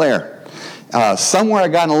a bricklayer. Somewhere I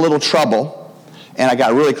got in a little trouble, and I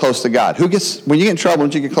got really close to God. When you get in trouble,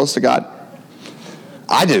 don't you get close to God?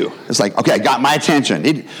 I do. It's like, okay, I got my attention.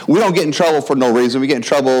 We don't get in trouble for no reason. We get in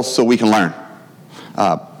trouble so we can learn.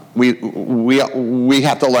 We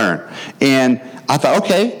have to learn. And I thought,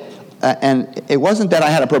 okay. And it wasn't that I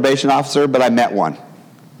had a probation officer, but I met one.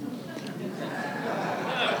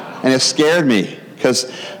 And it scared me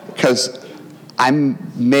because I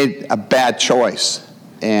made a bad choice.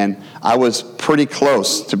 And I was pretty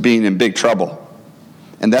close to being in big trouble.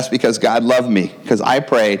 And that's because God loved me. Because I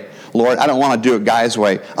prayed, Lord, I don't want to do it Guy's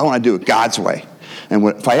way. I want to do it God's way. And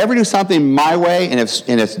if I ever do something my way and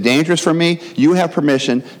it's dangerous for me, you have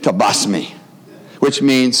permission to bust me. Which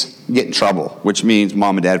means get in trouble, which means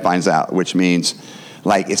mom and dad finds out, which means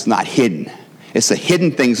like it's not hidden. It's the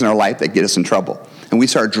hidden things in our life that get us in trouble. And we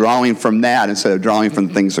start drawing from that instead of drawing from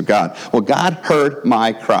the things of God. Well, God heard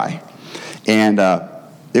my cry. And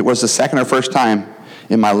it was the second or first time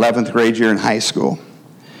in my 11th grade year in high school.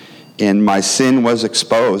 And my sin was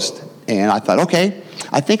exposed. And I thought, okay,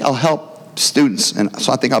 I think I'll help students. And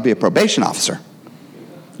so I think I'll be a probation officer.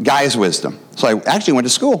 Guy's wisdom. So I actually went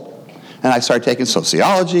to school. And I started taking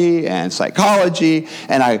sociology and psychology,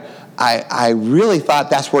 and I really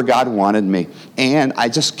thought that's where God wanted me. And I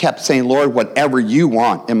just kept saying, Lord, whatever you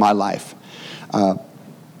want in my life. All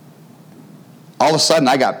of a sudden,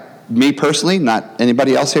 I got, me personally, not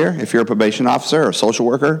anybody else here, if you're a probation officer or a social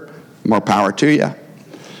worker, more power to you.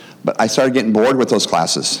 But I started getting bored with those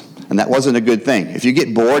classes, and that wasn't a good thing. If you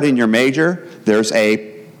get bored in your major, there's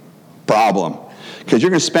a problem. Because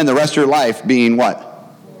you're going to spend the rest of your life being what?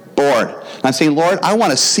 Bored. And I'm saying, Lord, I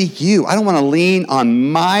want to seek you. I don't want to lean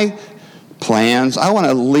on my plans. I want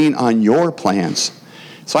to lean on your plans.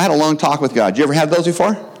 So I had a long talk with God. You ever had those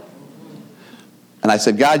before? And I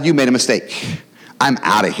said, God, you made a mistake. I'm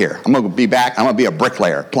out of here. I'm going to be back. I'm going to be a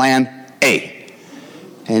bricklayer. Plan A.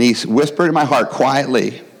 And he whispered in my heart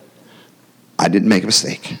quietly, I didn't make a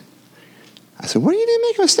mistake. I said, what do you didn't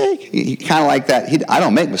make a mistake? He kind of like that. I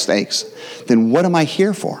don't make mistakes. Then what am I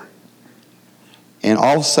here for? And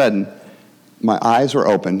all of a sudden, my eyes were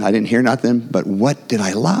open. I didn't hear nothing, but what did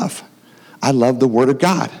I love? I loved the Word of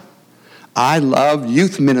God. I love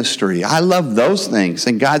youth ministry. I love those things.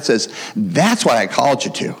 And God says, that's what I called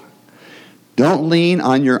you to. Don't lean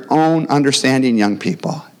on your own understanding, young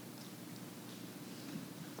people.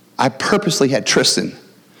 I purposely had Tristan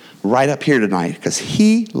right up here tonight because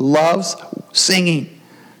he loves singing.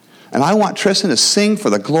 And I want Tristan to sing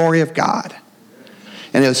for the glory of God.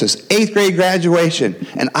 And it was his 8th grade graduation,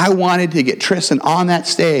 and I wanted to get Tristan on that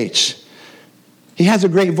stage. He has a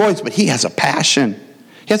great voice, but he has a passion.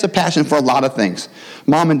 He has a passion for a lot of things.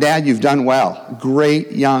 Mom and Dad, you've done well.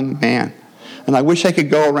 Great young man. and I wish I could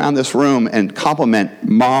go around this room and compliment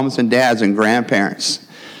moms and dads and grandparents.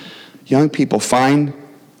 Young people, find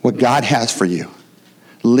what God has for you.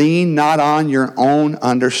 Lean not on your own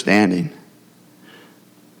understanding,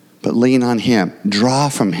 but lean on Him. Draw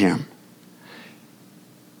from Him.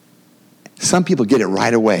 Some people get it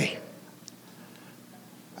right away.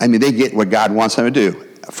 I mean, they get what God wants them to do.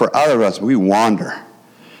 For other of us, we wander.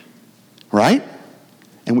 Right?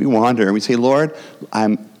 And we wander and we say, Lord,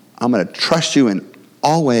 I'm going to trust you in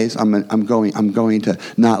all ways. I'm going to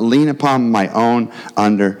not lean upon my own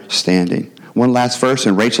understanding. One last verse,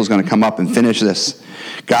 and Rachel's going to come up and finish this.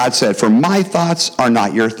 God said, for my thoughts are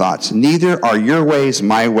not your thoughts, neither are your ways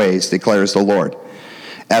my ways, declares the Lord.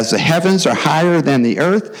 As the heavens are higher than the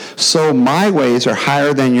earth, so my ways are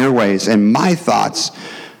higher than your ways, and my thoughts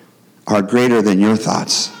are greater than your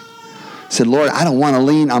thoughts. I said, Lord, I don't want to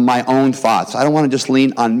lean on my own thoughts. I don't want to just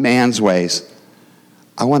lean on man's ways.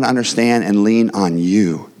 I want to understand and lean on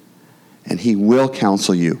you. And He will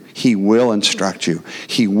counsel you. He will instruct you.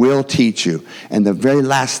 He will teach you. And the very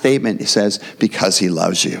last statement, He says, because He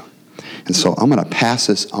loves you. And so I'm going to pass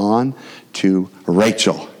this on to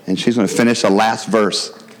Rachel. And she's going to finish the last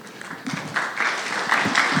verse.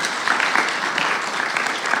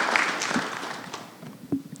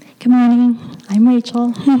 Good morning. I'm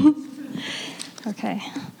Rachel. Okay,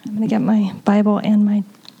 I'm going to get my Bible and my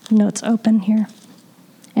notes open here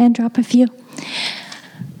and drop a few.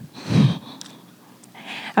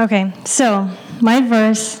 Okay, so my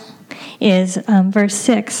verse is verse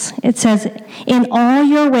 6. It says, in all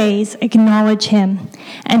your ways acknowledge Him,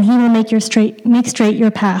 and He will make straight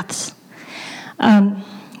your paths.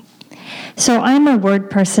 So I'm a word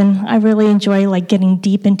person. I really enjoy getting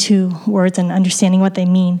deep into words and understanding what they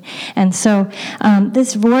mean. And so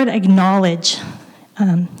this word acknowledge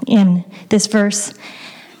in this verse,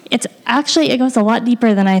 it goes a lot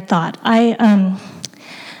deeper than I thought. I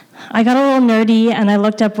got a little nerdy and I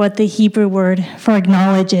looked up what the Hebrew word for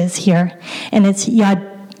acknowledge is here, and it's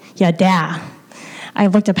yada. I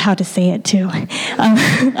looked up how to say it too.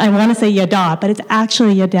 I want to say yada, but it's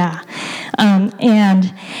actually yada.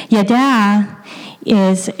 And yada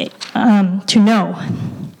is to know.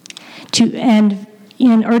 And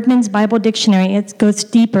in Erdman's Bible Dictionary, it goes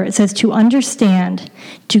deeper. It says to understand,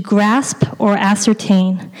 to grasp or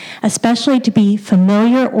ascertain, especially to be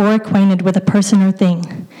familiar or acquainted with a person or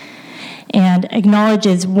thing. And acknowledge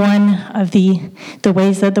is one of the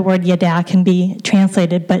ways that the word yada can be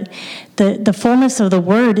translated, but the fullness of the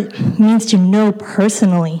word means to know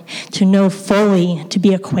personally, to know fully, to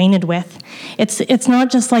be acquainted with. It's not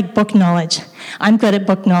just like book knowledge. I'm good at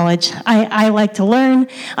book knowledge. I like to learn.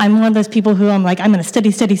 I'm one of those people who I'm going to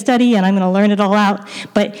study, and I'm going to learn it all out.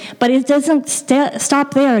 But it doesn't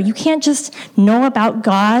stop there. You can't just know about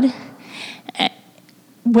God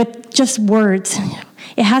with just words.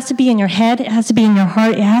 It has to be in your head. It has to be in your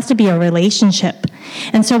heart. It has to be a relationship.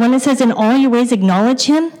 And so when it says, in all your ways acknowledge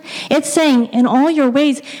Him, it's saying, in all your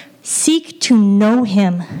ways, seek to know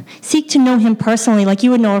Him. Seek to know Him personally, like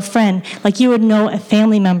you would know a friend, like you would know a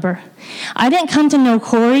family member. I didn't come to know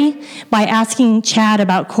Corey by asking Chad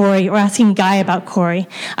about Corey or asking Guy about Corey.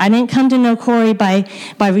 I didn't come to know Corey by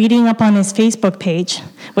reading up on his Facebook page,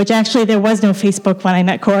 which actually there was no Facebook when I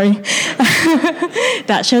met Corey.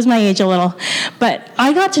 That shows my age a little. But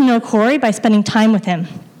I got to know Corey by spending time with him,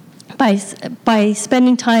 by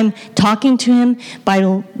spending time talking to him, by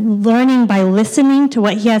learning, by listening to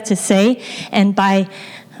what he has to say, and by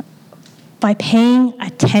paying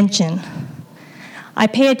attention. I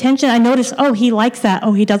pay attention. I notice, oh, he likes that.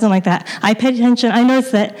 Oh, he doesn't like that. I pay attention. I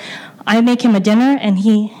notice that I make him a dinner and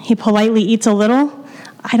he politely eats a little.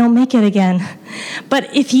 I don't make it again.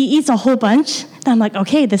 But if he eats a whole bunch, then I'm like,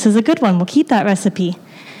 okay, this is a good one. We'll keep that recipe.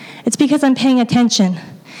 It's because I'm paying attention.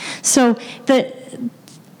 So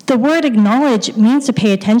the word acknowledge means to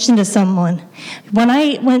pay attention to someone.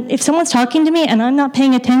 If someone's talking to me and I'm not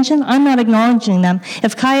paying attention, I'm not acknowledging them.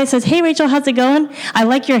 If Kaya says, hey, Rachel, how's it going? I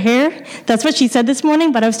like your hair. That's what she said this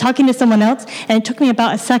morning, but I was talking to someone else, and it took me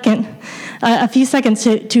about a few seconds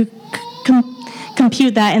to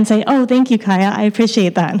compute that and say, oh, thank you, Kaya. I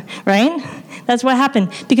appreciate that, right? That's what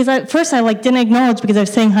happened. Because at first I didn't acknowledge because I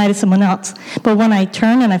was saying hi to someone else. But when I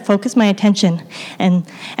turn and I focus my attention and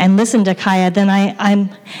listen to Kaya, then I'm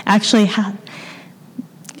actually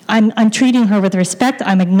I'm treating her with respect.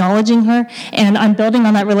 I'm acknowledging her, and I'm building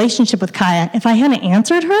on that relationship with Kaya. If I hadn't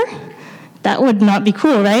answered her, that would not be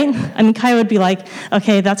cool, right? I mean, Kaya would be like,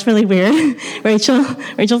 okay, that's really weird.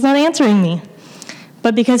 Rachel's not answering me.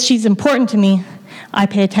 But because she's important to me, I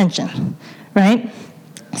pay attention, right?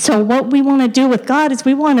 So what we want to do with God is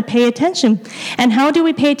we want to pay attention. And how do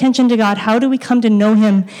we pay attention to God? How do we come to know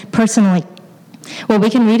Him personally? Well, we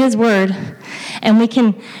can read his word, and we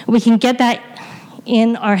can get that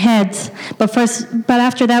in our heads, but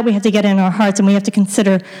after that, we have to get it in our hearts, and we have to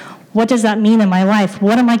consider, what does that mean in my life?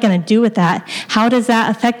 What am I going to do with that? How does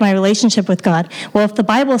that affect my relationship with God? Well, if the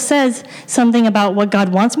Bible says something about what God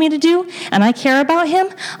wants me to do, and I care about him,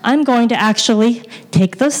 I'm going to actually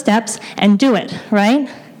take those steps and do it, right?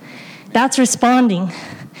 That's responding.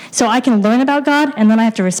 So I can learn about God, and then I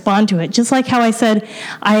have to respond to it. Just like how I said,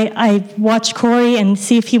 I watched Corey and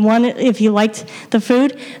see if he liked the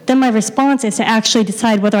food. Then my response is to actually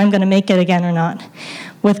decide whether I'm going to make it again or not.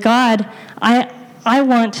 With God, I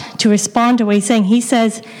want to respond to what he's saying. He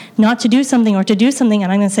says not to do something or to do something,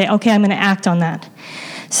 and I'm going to say, okay, I'm going to act on that.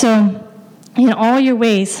 So in all your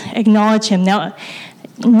ways, acknowledge him. Now,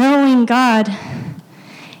 knowing God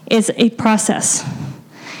is a process.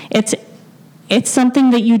 It's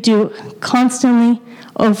something that you do constantly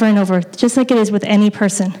over and over, just like it is with any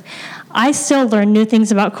person. I still learn new things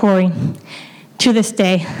about Corey to this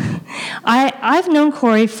day. I've known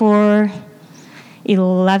Corey for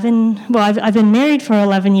 11, well, I've been married for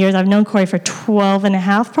 11 years. I've known Corey for 12 and a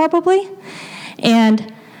half probably.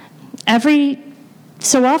 And every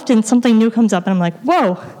so often something new comes up and I'm like,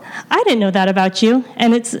 whoa, I didn't know that about you.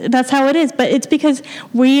 And that's how it is. But it's because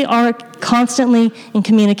we are constantly in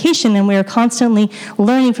communication and we are constantly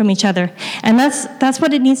learning from each other. And that's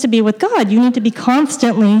what it needs to be with God. You need to be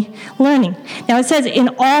constantly learning. Now it says, in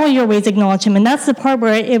all your ways acknowledge him. And that's the part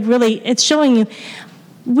where it's showing you,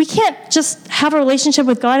 we can't just have a relationship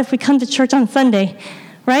with God if we come to church on Sunday,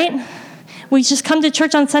 right? We just come to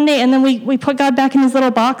church on Sunday and then we put God back in his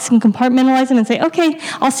little box and compartmentalize him and say, okay,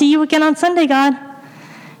 I'll see you again on Sunday, God.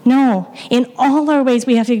 No, in all our ways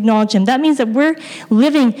we have to acknowledge him. That means that we're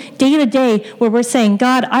living day to day where we're saying,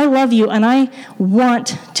 God, I love you and I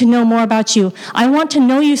want to know more about you. I want to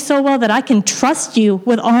know you so well that I can trust you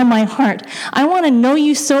with all my heart. I want to know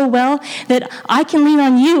you so well that I can lean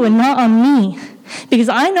on you and not on me. Because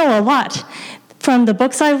I know a lot from the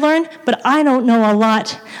books I've learned, but I don't know a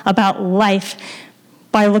lot about life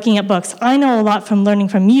by looking at books. I know a lot from learning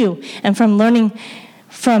from you and from learning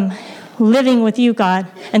from living with you, God.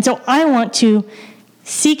 And so I want to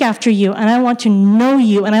seek after you, and I want to know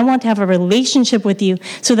you, and I want to have a relationship with you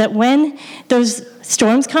so that when those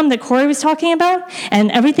storms come that Corey was talking about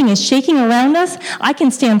and everything is shaking around us, I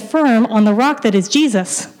can stand firm on the rock that is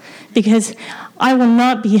Jesus, because I will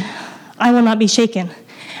not be shaken.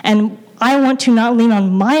 And I want to not lean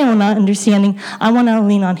on my own understanding. I want to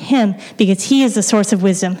lean on him because he is the source of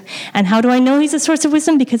wisdom. And how do I know he's the source of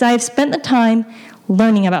wisdom? Because I have spent the time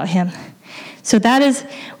learning about him. So that is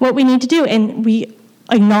what we need to do. And we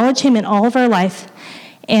acknowledge him in all of our life.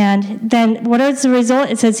 And then what is the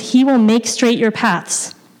result? It says he will make straight your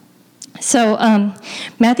paths. So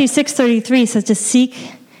Matthew 6:33 says to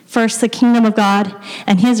seek first the kingdom of God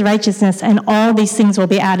and his righteousness, and all these things will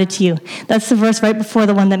be added to you. That's the verse right before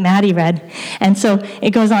the one that Maddie read. And so it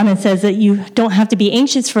goes on and says that you don't have to be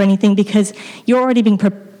anxious for anything because you're already being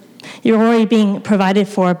provided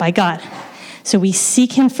for by God. So we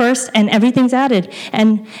seek him first and everything's added.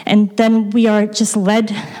 And then we are just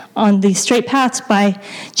led on these straight paths by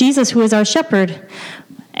Jesus, who is our shepherd.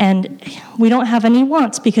 And we don't have any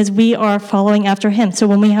wants because we are following after him. So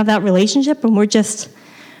when we have that relationship and we're just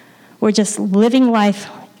living life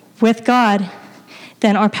with God,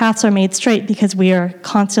 then our paths are made straight because we are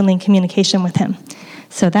constantly in communication with him.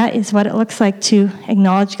 So that is what it looks like to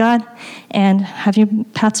acknowledge God and have your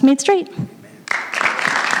paths made straight.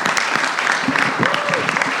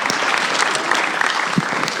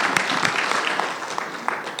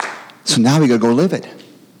 So now we got to go live it.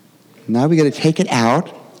 Now we got to take it out.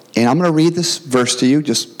 And I'm going to read this verse to you,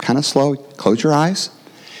 just kind of slow. Close your eyes.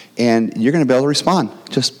 And you're going to be able to respond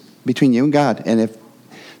just between you and God. And if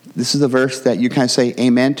this is the verse that you kind of say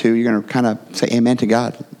amen to, you're going to kind of say amen to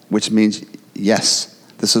God, which means, yes,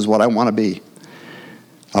 this is what I want to be.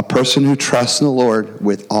 A person who trusts in the Lord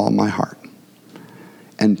with all my heart.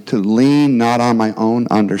 And to lean not on my own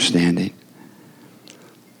understanding.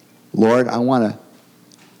 Lord, I want to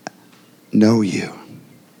know you.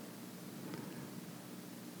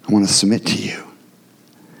 I want to submit to you.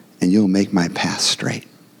 And you'll make my path straight.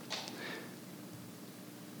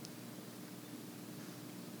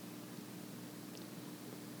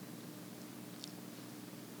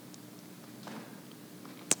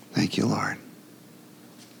 Thank you, Lord.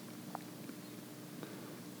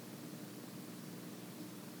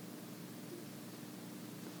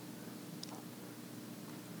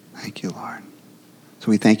 Thank you, Lord. So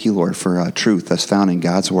we thank you, Lord, for truth that's found in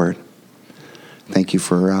God's word. Thank you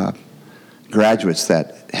for graduates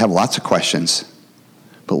that have lots of questions,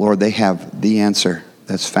 but Lord, they have the answer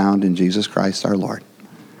that's found in Jesus Christ our Lord.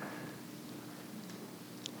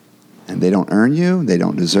 And they don't earn you, they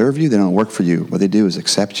don't deserve you, they don't work for you. What they do is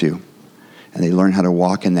accept you. And they learn how to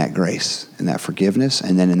walk in that grace, in that forgiveness,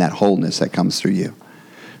 and then in that wholeness that comes through you.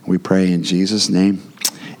 We pray in Jesus' name,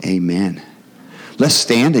 amen. Let's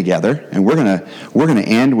stand together, and we're gonna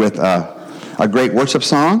end with a great worship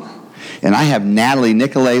song. And I have Natalie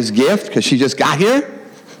Nicolet's gift because she just got here.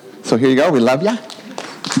 So here you go. We love you.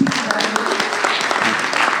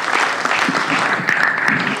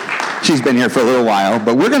 She's been here for a little while,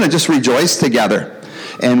 but we're going to just rejoice together.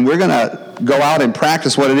 And we're going to go out and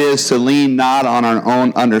practice what it is to lean not on our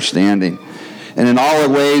own understanding. And in all the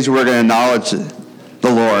ways, we're going to acknowledge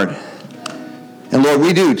the Lord. And Lord,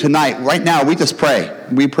 we do tonight, right now, we just pray.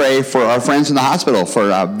 We pray for our friends in the hospital,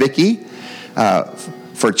 for Vicky,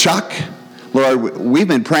 for Chuck. Lord, we've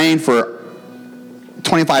been praying for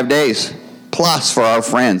 25 days plus for our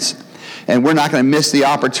friends. And we're not going to miss the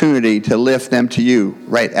opportunity to lift them to you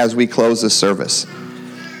right as we close this service.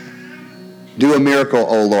 Do a miracle,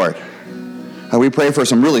 oh Lord. We pray for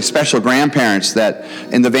some really special grandparents that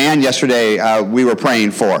in the van yesterday we were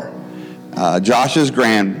praying for. Josh's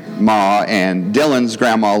grandma and Dylan's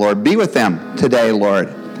grandma, Lord. Be with them today,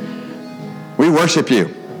 Lord. We worship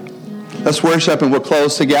you. Let's worship, and we'll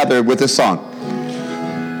close together with this song.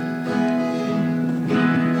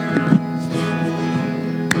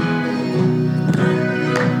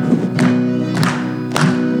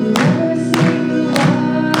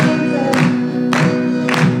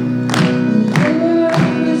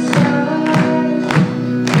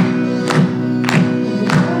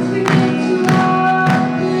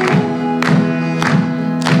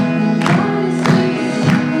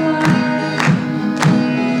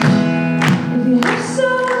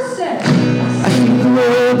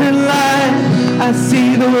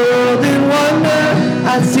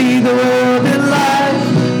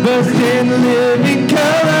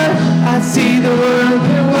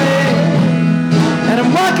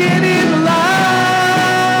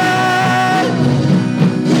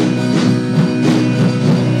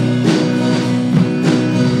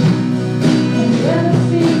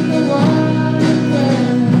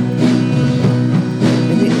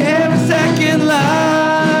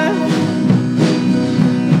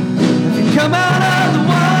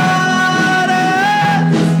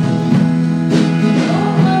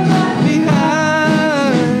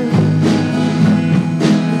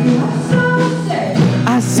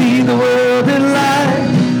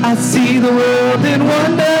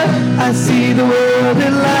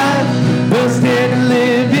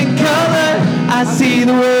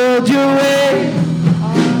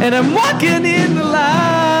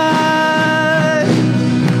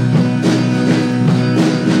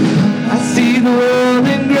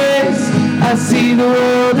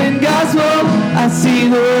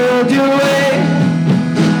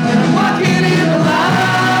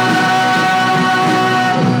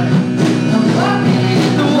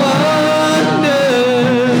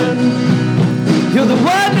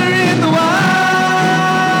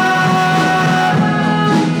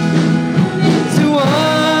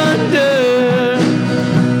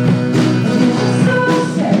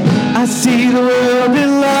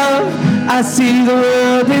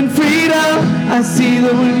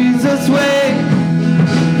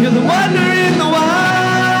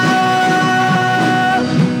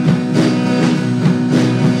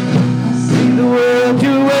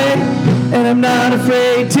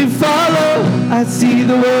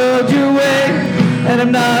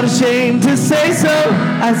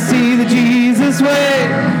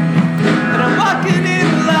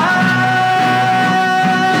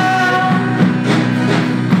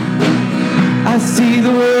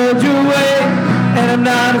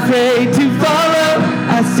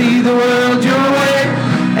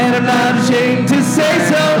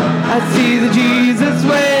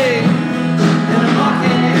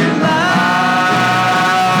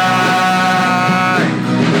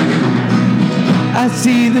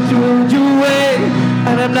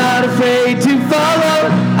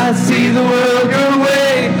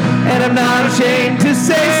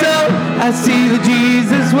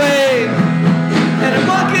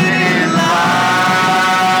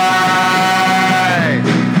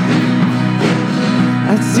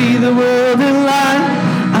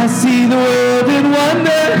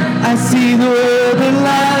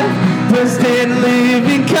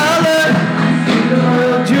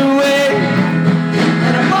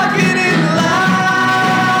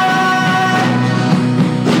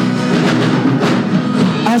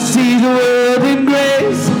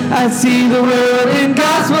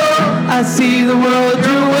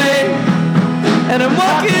 And I'm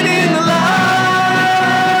walking in the light.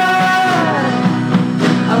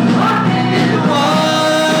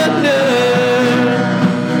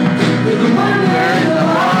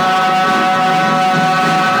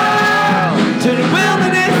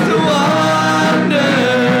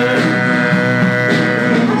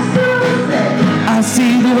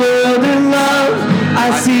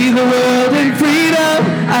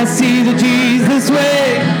 see the Jesus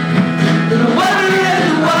way. The wonder and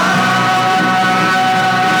the wild.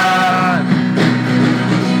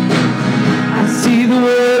 I see the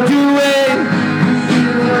world your way.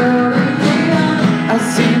 I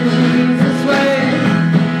see the Jesus way.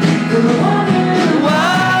 The wonder and the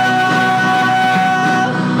wild.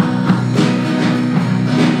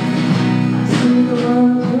 I see the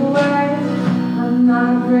world your way. I'm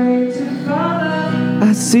not afraid to follow.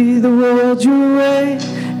 I see the world your way,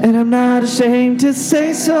 and I'm not ashamed to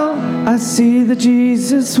say so. I see the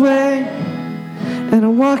Jesus way, and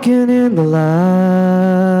I'm walking in the light.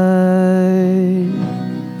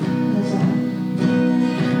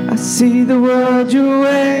 I see the world your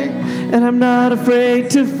way, and I'm not afraid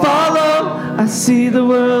to follow. I see the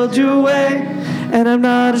world your way, and I'm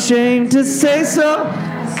not ashamed to say so.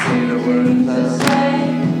 I see the world your way,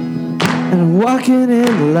 and I'm walking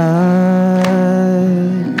in the light.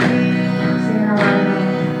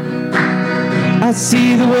 I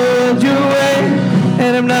see the world your way,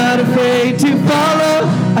 and I'm not afraid to follow.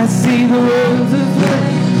 I see the world this way,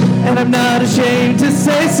 and I'm not ashamed to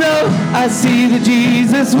say so. I see the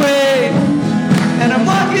Jesus way, and I'm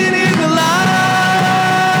walking in the light.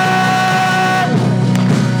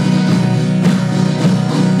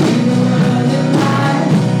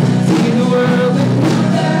 See the world in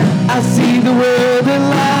light. I see the world in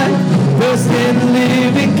light, burst in the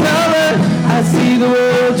living color. I see the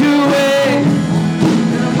world your way.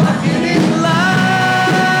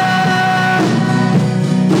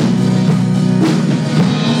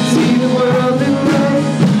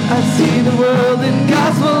 I see the world in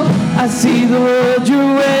gospel. I see the world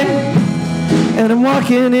your way, and I'm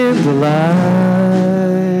walking in the light.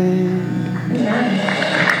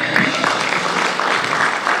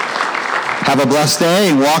 Have a blessed day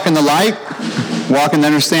and walk in the light. Walk in the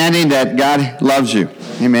understanding that God loves you.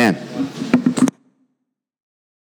 Amen.